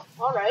baton.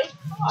 Alright.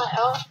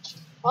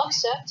 I'll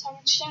accept. How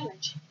much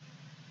damage?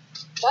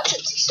 That's a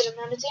decent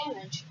amount of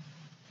damage.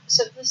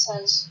 Except this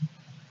has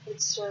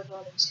its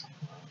servo that's kind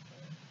of low.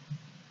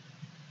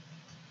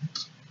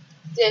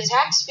 The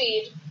attack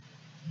speed,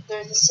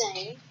 they're the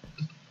same.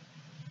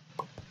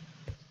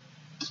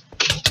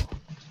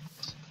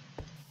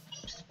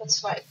 Let's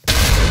fight.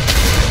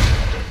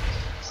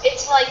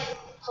 It's like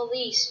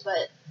police,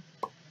 but...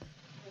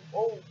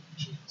 oh,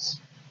 jeez.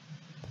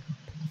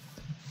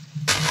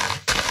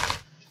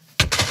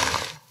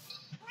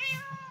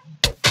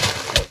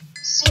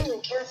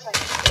 Extremely terrifying.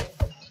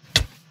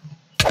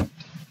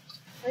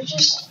 I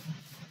just...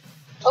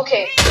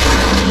 okay.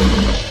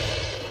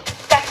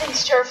 That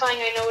thing's terrifying,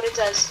 I know what it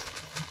does.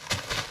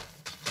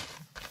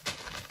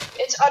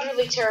 It's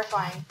utterly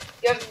terrifying.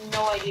 You have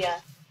no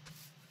idea.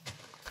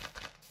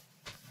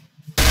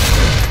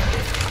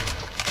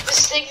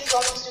 This thing is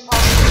almost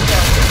impossible to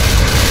kill.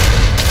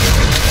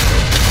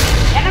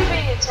 And I'm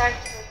being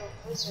attacked by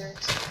the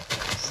lizards.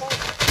 So...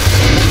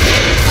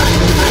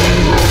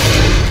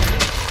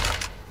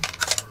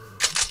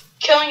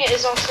 killing it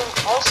is also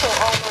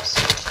almost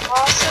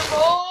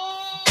impossible.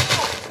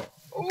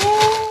 Ooh!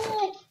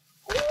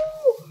 Ooh!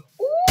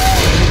 Ooh!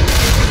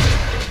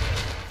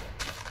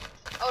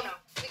 Oh no,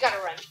 we gotta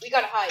run. We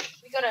gotta hide.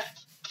 We gotta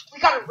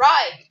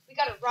ride. We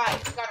gotta ride.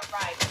 We gotta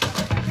ride.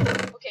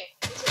 Okay,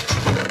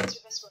 what's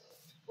the best one?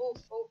 Ooh,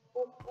 ooh,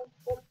 ooh, ooh,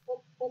 ooh,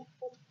 ooh, ooh,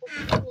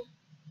 ooh, ooh.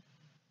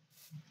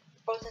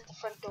 Both at the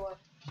front door.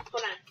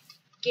 Hold on.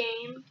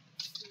 Game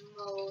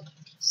mode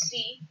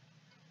C.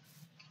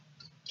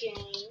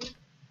 Game.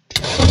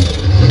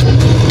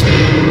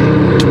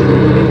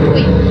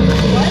 Wait,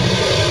 what?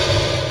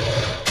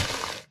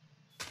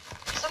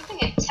 Something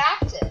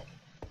attacked it.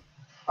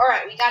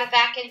 Alright, we got a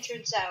back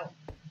entrance out.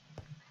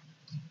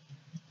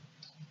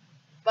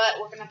 But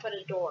we're gonna put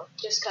a door,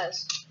 just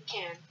cause we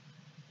can.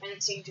 And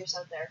it's dangerous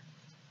out there.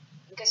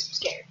 In case I'm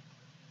scared.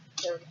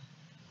 There we go.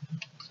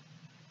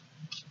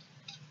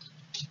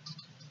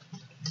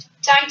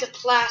 Time to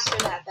plaster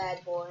that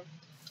bad boy.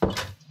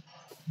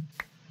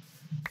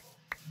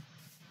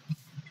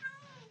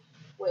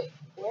 Wait,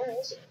 where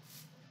is it?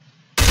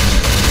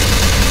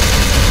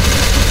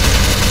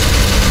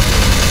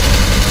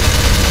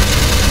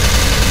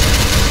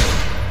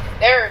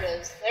 There it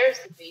is. There's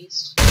the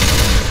beast.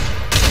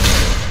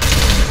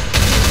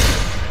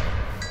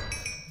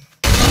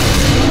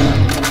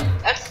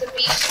 That's the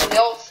beast we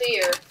all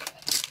fear.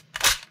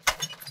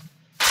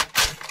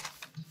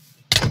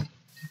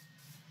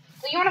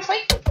 You wanna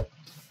fight?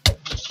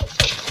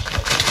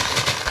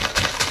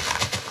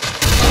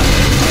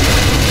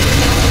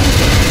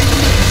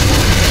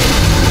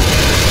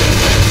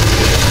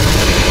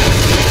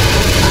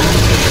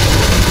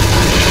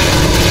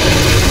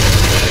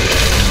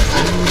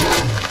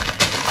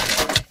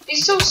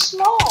 so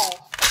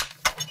small.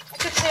 I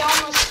could say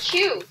almost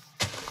cute.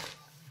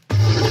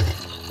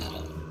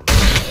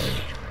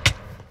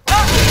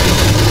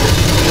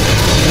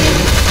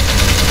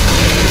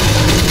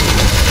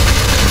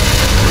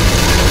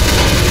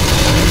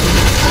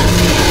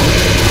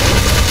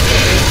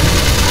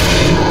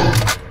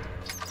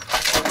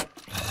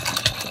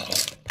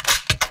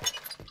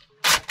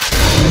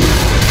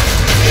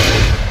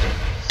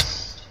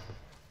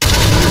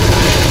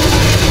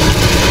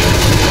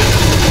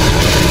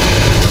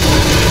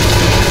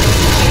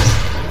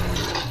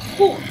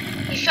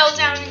 Fell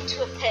down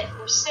into a pit.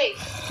 We're safe.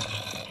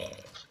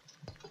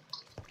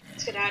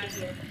 Let's get out of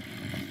here.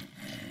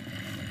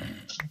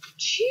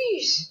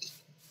 Jeez.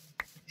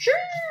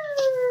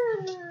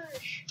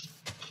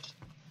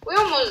 We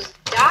almost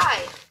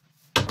died.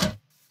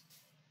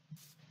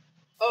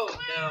 Oh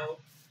no.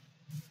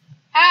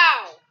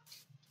 How?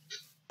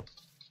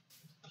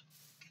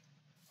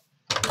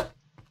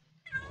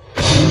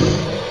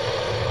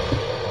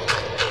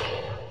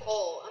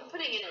 Hole. I'm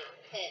putting it in a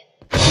pit.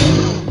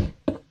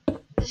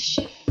 This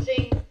shit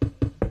thing.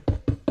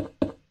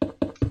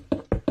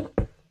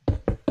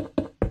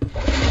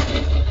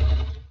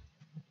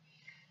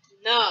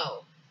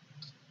 No.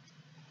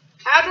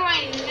 How do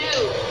I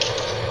know?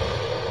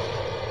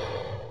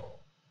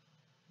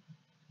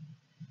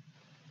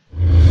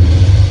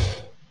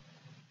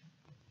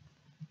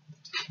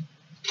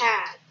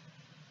 Pad.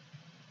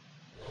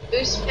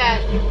 Boost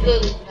pad,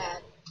 lily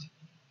pad.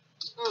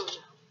 Oh no.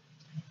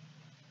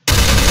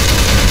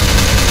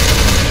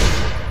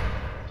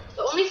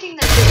 The only thing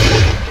that is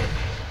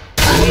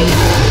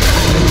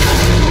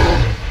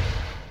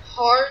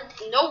hard,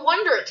 no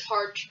wonder it's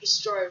hard to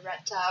destroy a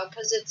reptile,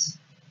 because it's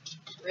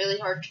really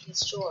hard to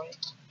destroy.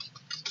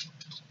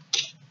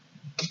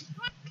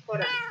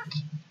 Hold on.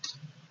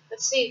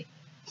 Let's see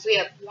if we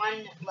have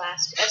one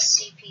last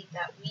SCP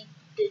that we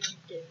didn't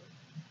do.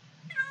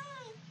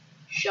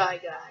 Shy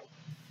Guy.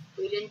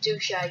 We didn't do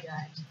Shy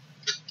Guy.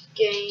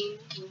 Game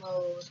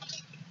mode.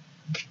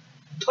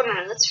 Hold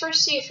on, let's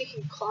first see if he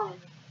can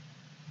climb.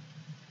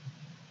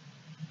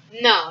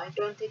 No, I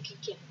don't think he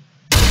can.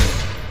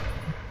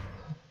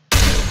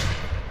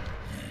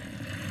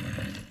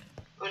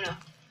 Oh no.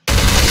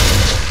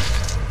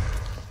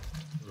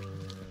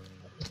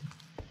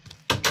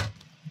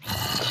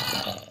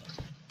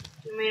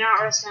 You may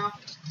not rest now.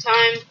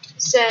 Time,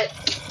 set,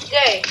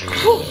 day.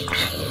 Woo.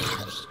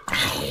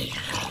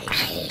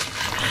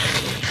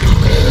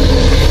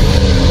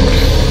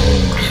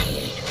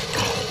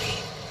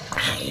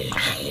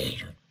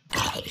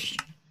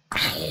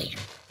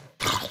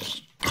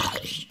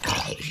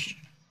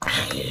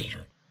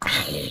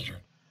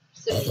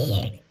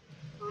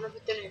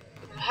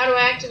 How do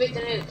I activate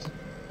the nuke?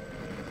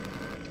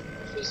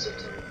 Please do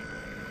tell me.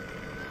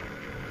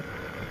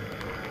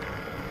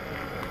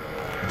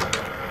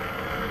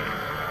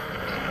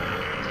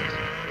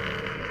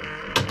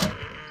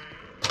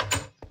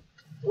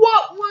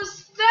 What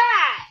was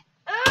that?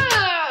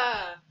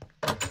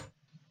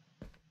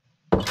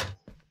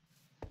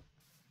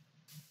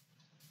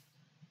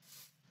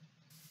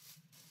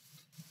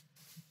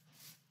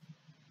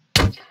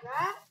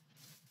 Rat?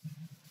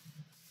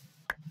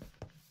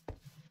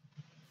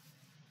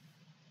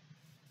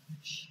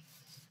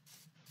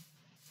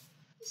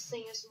 This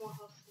thing has more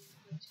health than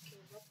how to kill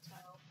a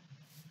reptile.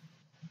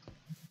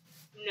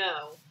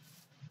 No.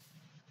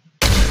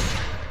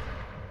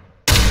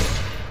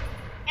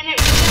 And it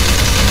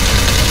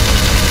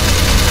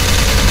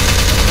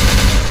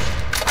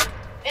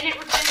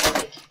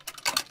regenerates.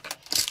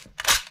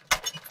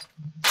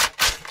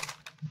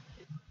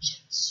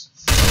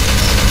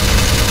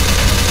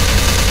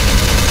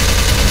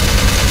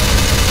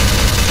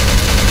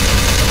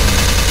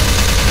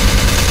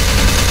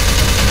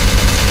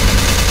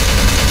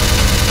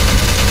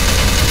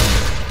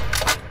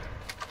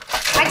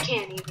 I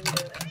can't even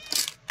do it.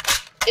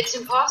 It's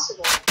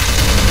impossible.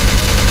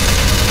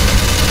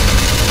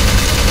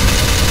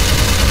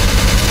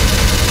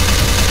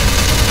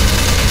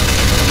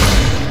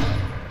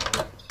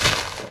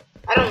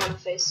 I don't want to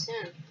face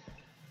him.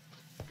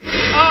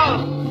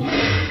 Oh!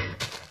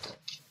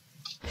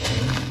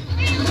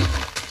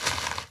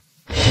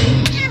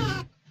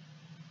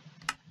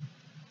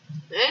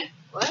 Eh?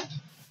 What?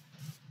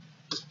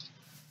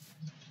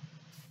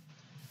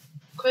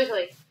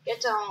 Quickly,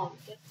 get to home.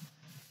 Get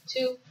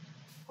to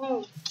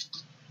home.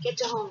 Get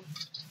to home.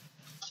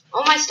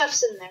 All my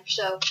stuff's in there,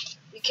 so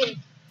we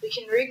can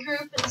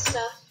regroup and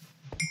stuff.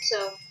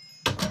 So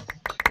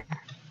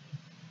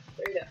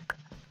there we go.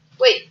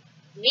 Wait,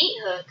 meat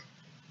hook,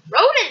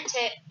 rodent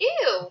tail.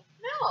 Ew,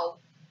 no.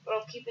 But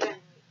I'll keep it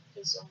in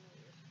because I'm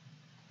weird.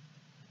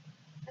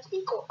 I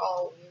think we're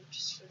all weird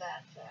just for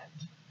that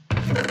fact.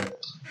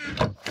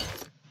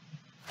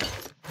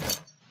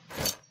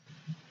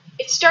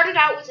 It started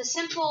out with a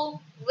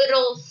simple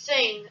little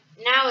thing.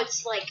 Now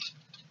it's like,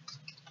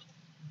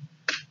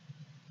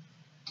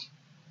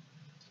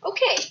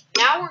 okay,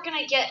 now we're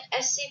gonna get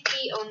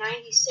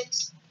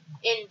SCP-096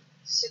 in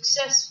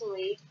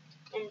successfully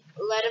and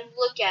let him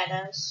look at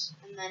us,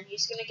 and then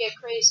he's gonna get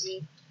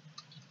crazy.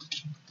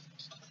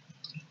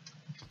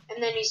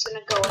 and then he's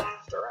gonna go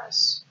after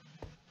us.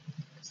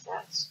 Cause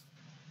that's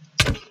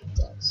what he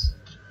does.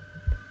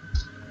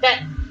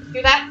 That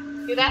hear that?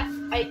 Hear that?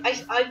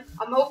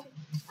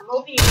 I'm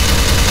hoping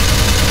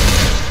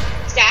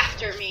he's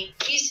after me.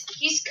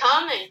 He's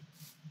coming.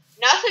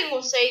 Nothing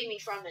will save me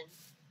from him.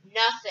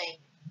 Nothing.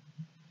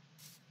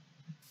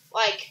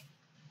 Like,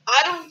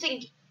 I don't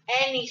think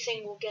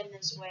anything will get in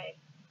his way.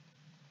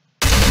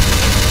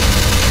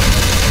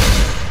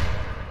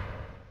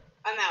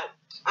 I'm out.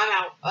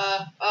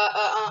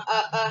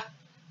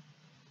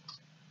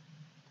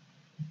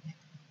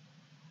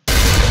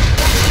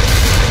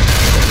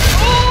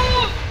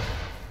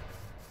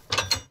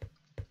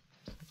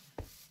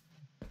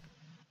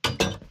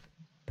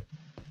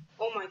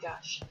 Oh my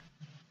gosh.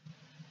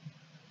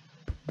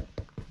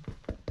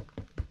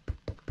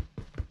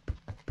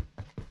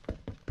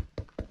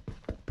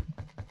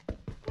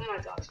 Oh my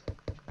gosh.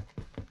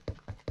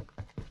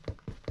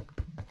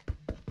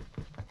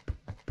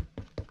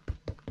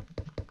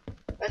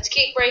 Let's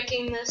keep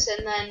breaking this,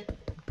 and then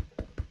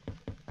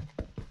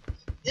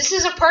this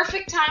is a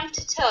perfect time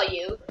to tell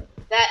you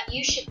that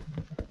you should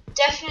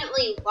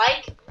definitely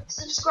like,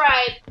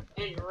 subscribe,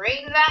 and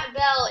ring that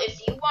bell if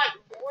you want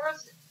more of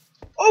this.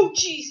 Oh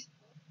jeez!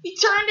 He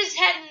turned his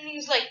head and he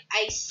was like,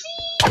 I see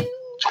you!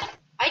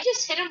 I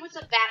just hit him with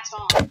a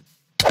baton.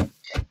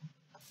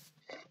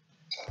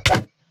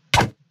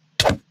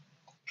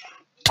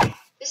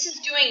 This is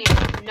doing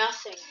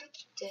nothing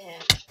to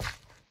him.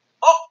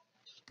 Oh!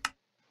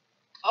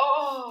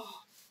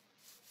 Oh!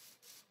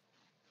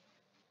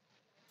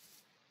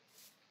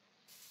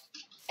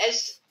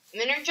 As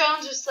Minor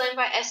Jones was slain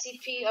by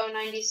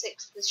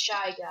SCP-096, the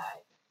shy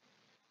guy.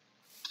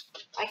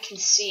 I can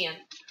see him.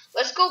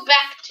 Let's go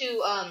back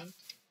to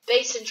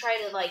base and try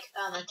to like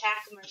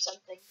attack him or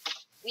something.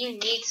 We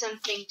need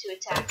something to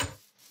attack him.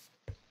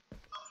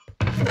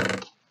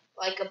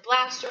 Like a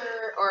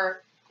blaster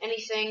or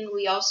anything.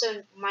 We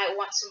also might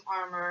want some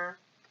armor.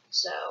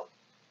 So,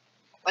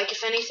 like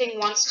if anything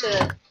wants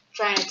to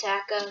try and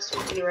attack us,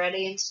 we'll be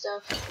ready and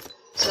stuff.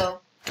 So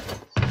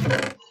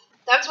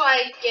that's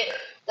why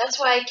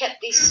I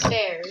kept these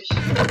spares.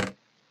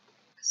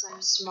 Cause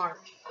I'm smart.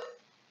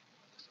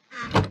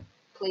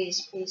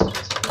 Please. It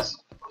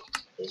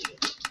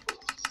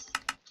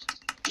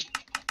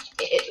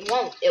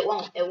won't.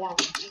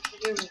 You can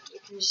hear me. You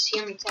can just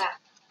hear me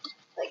tap.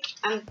 Like,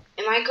 am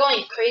I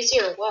going crazy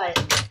or what?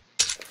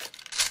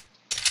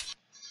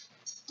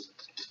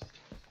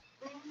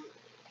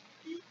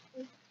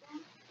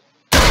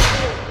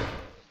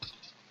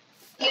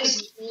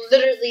 He's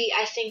literally,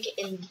 I think,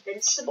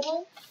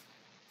 invincible.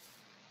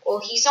 Well,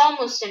 he's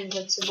almost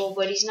invincible,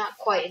 but he's not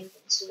quite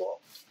invincible.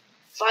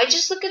 If I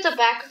just look at the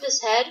back of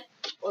his head,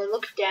 or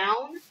look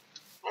down,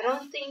 I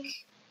don't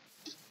think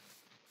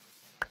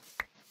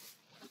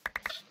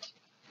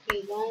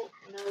he won't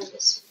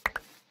notice me.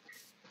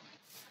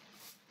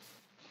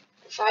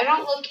 If I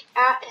don't look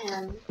at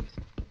him,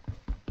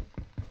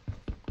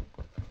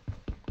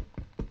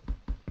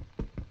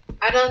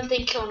 I don't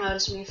think he'll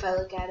notice me if I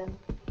look at him.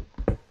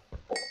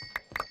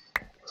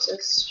 So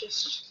it's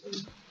just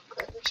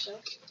clever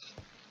stuff.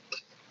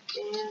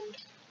 And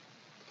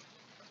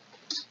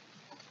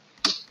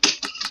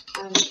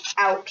I'm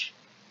out.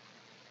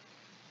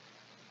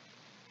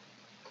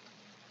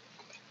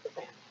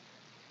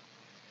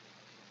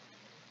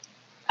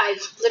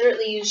 I've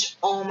literally used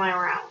all my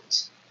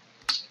rounds.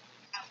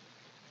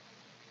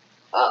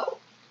 Oh.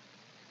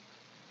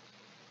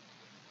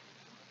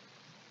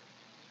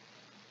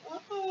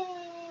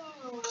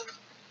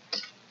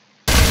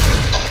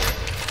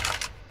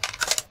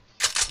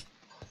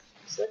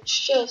 So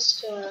let's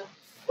just,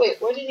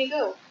 wait, where did he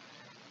go?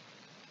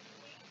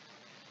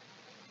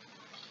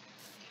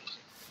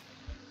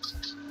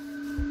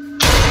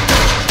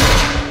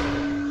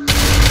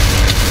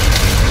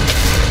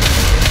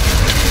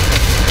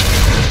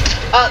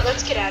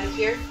 Let's get out of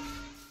here.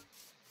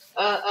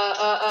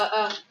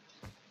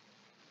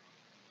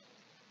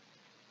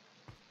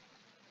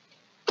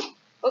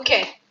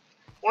 Okay,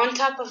 we're on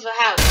top of a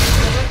house.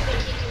 I don't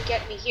think he can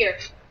get me here.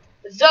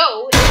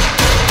 Though,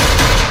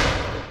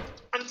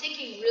 I'm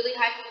taking really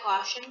high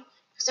precaution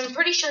because I'm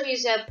pretty sure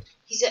he's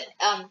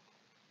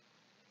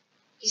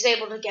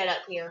able to get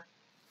up here.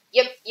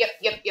 Yep.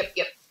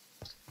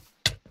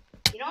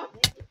 You know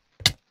what?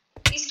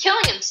 He's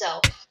killing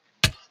himself.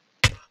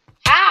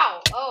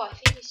 How? Oh, I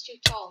think he's too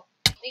tall.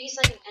 I think he's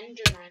like an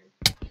Enderman.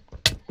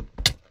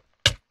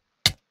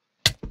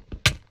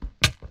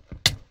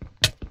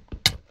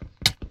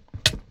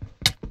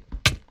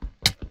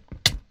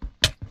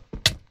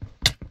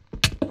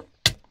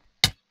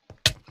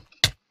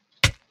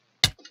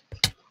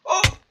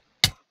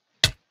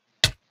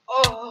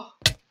 Oh!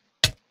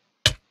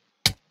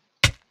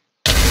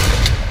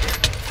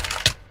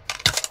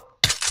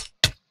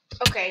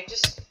 Okay,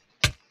 just...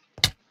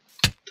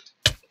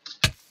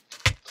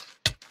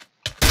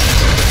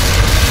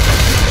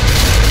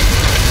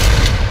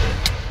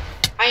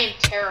 I am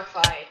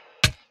terrified.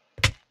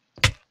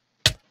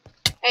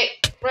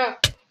 Hey, bro.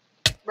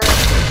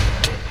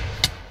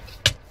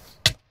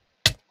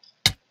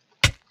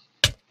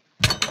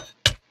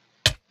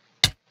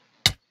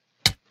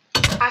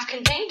 I've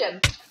contained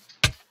him.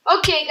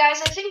 Okay,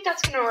 guys, I think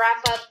that's gonna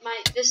wrap up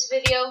this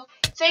video.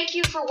 Thank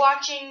you for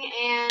watching,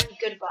 and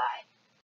goodbye.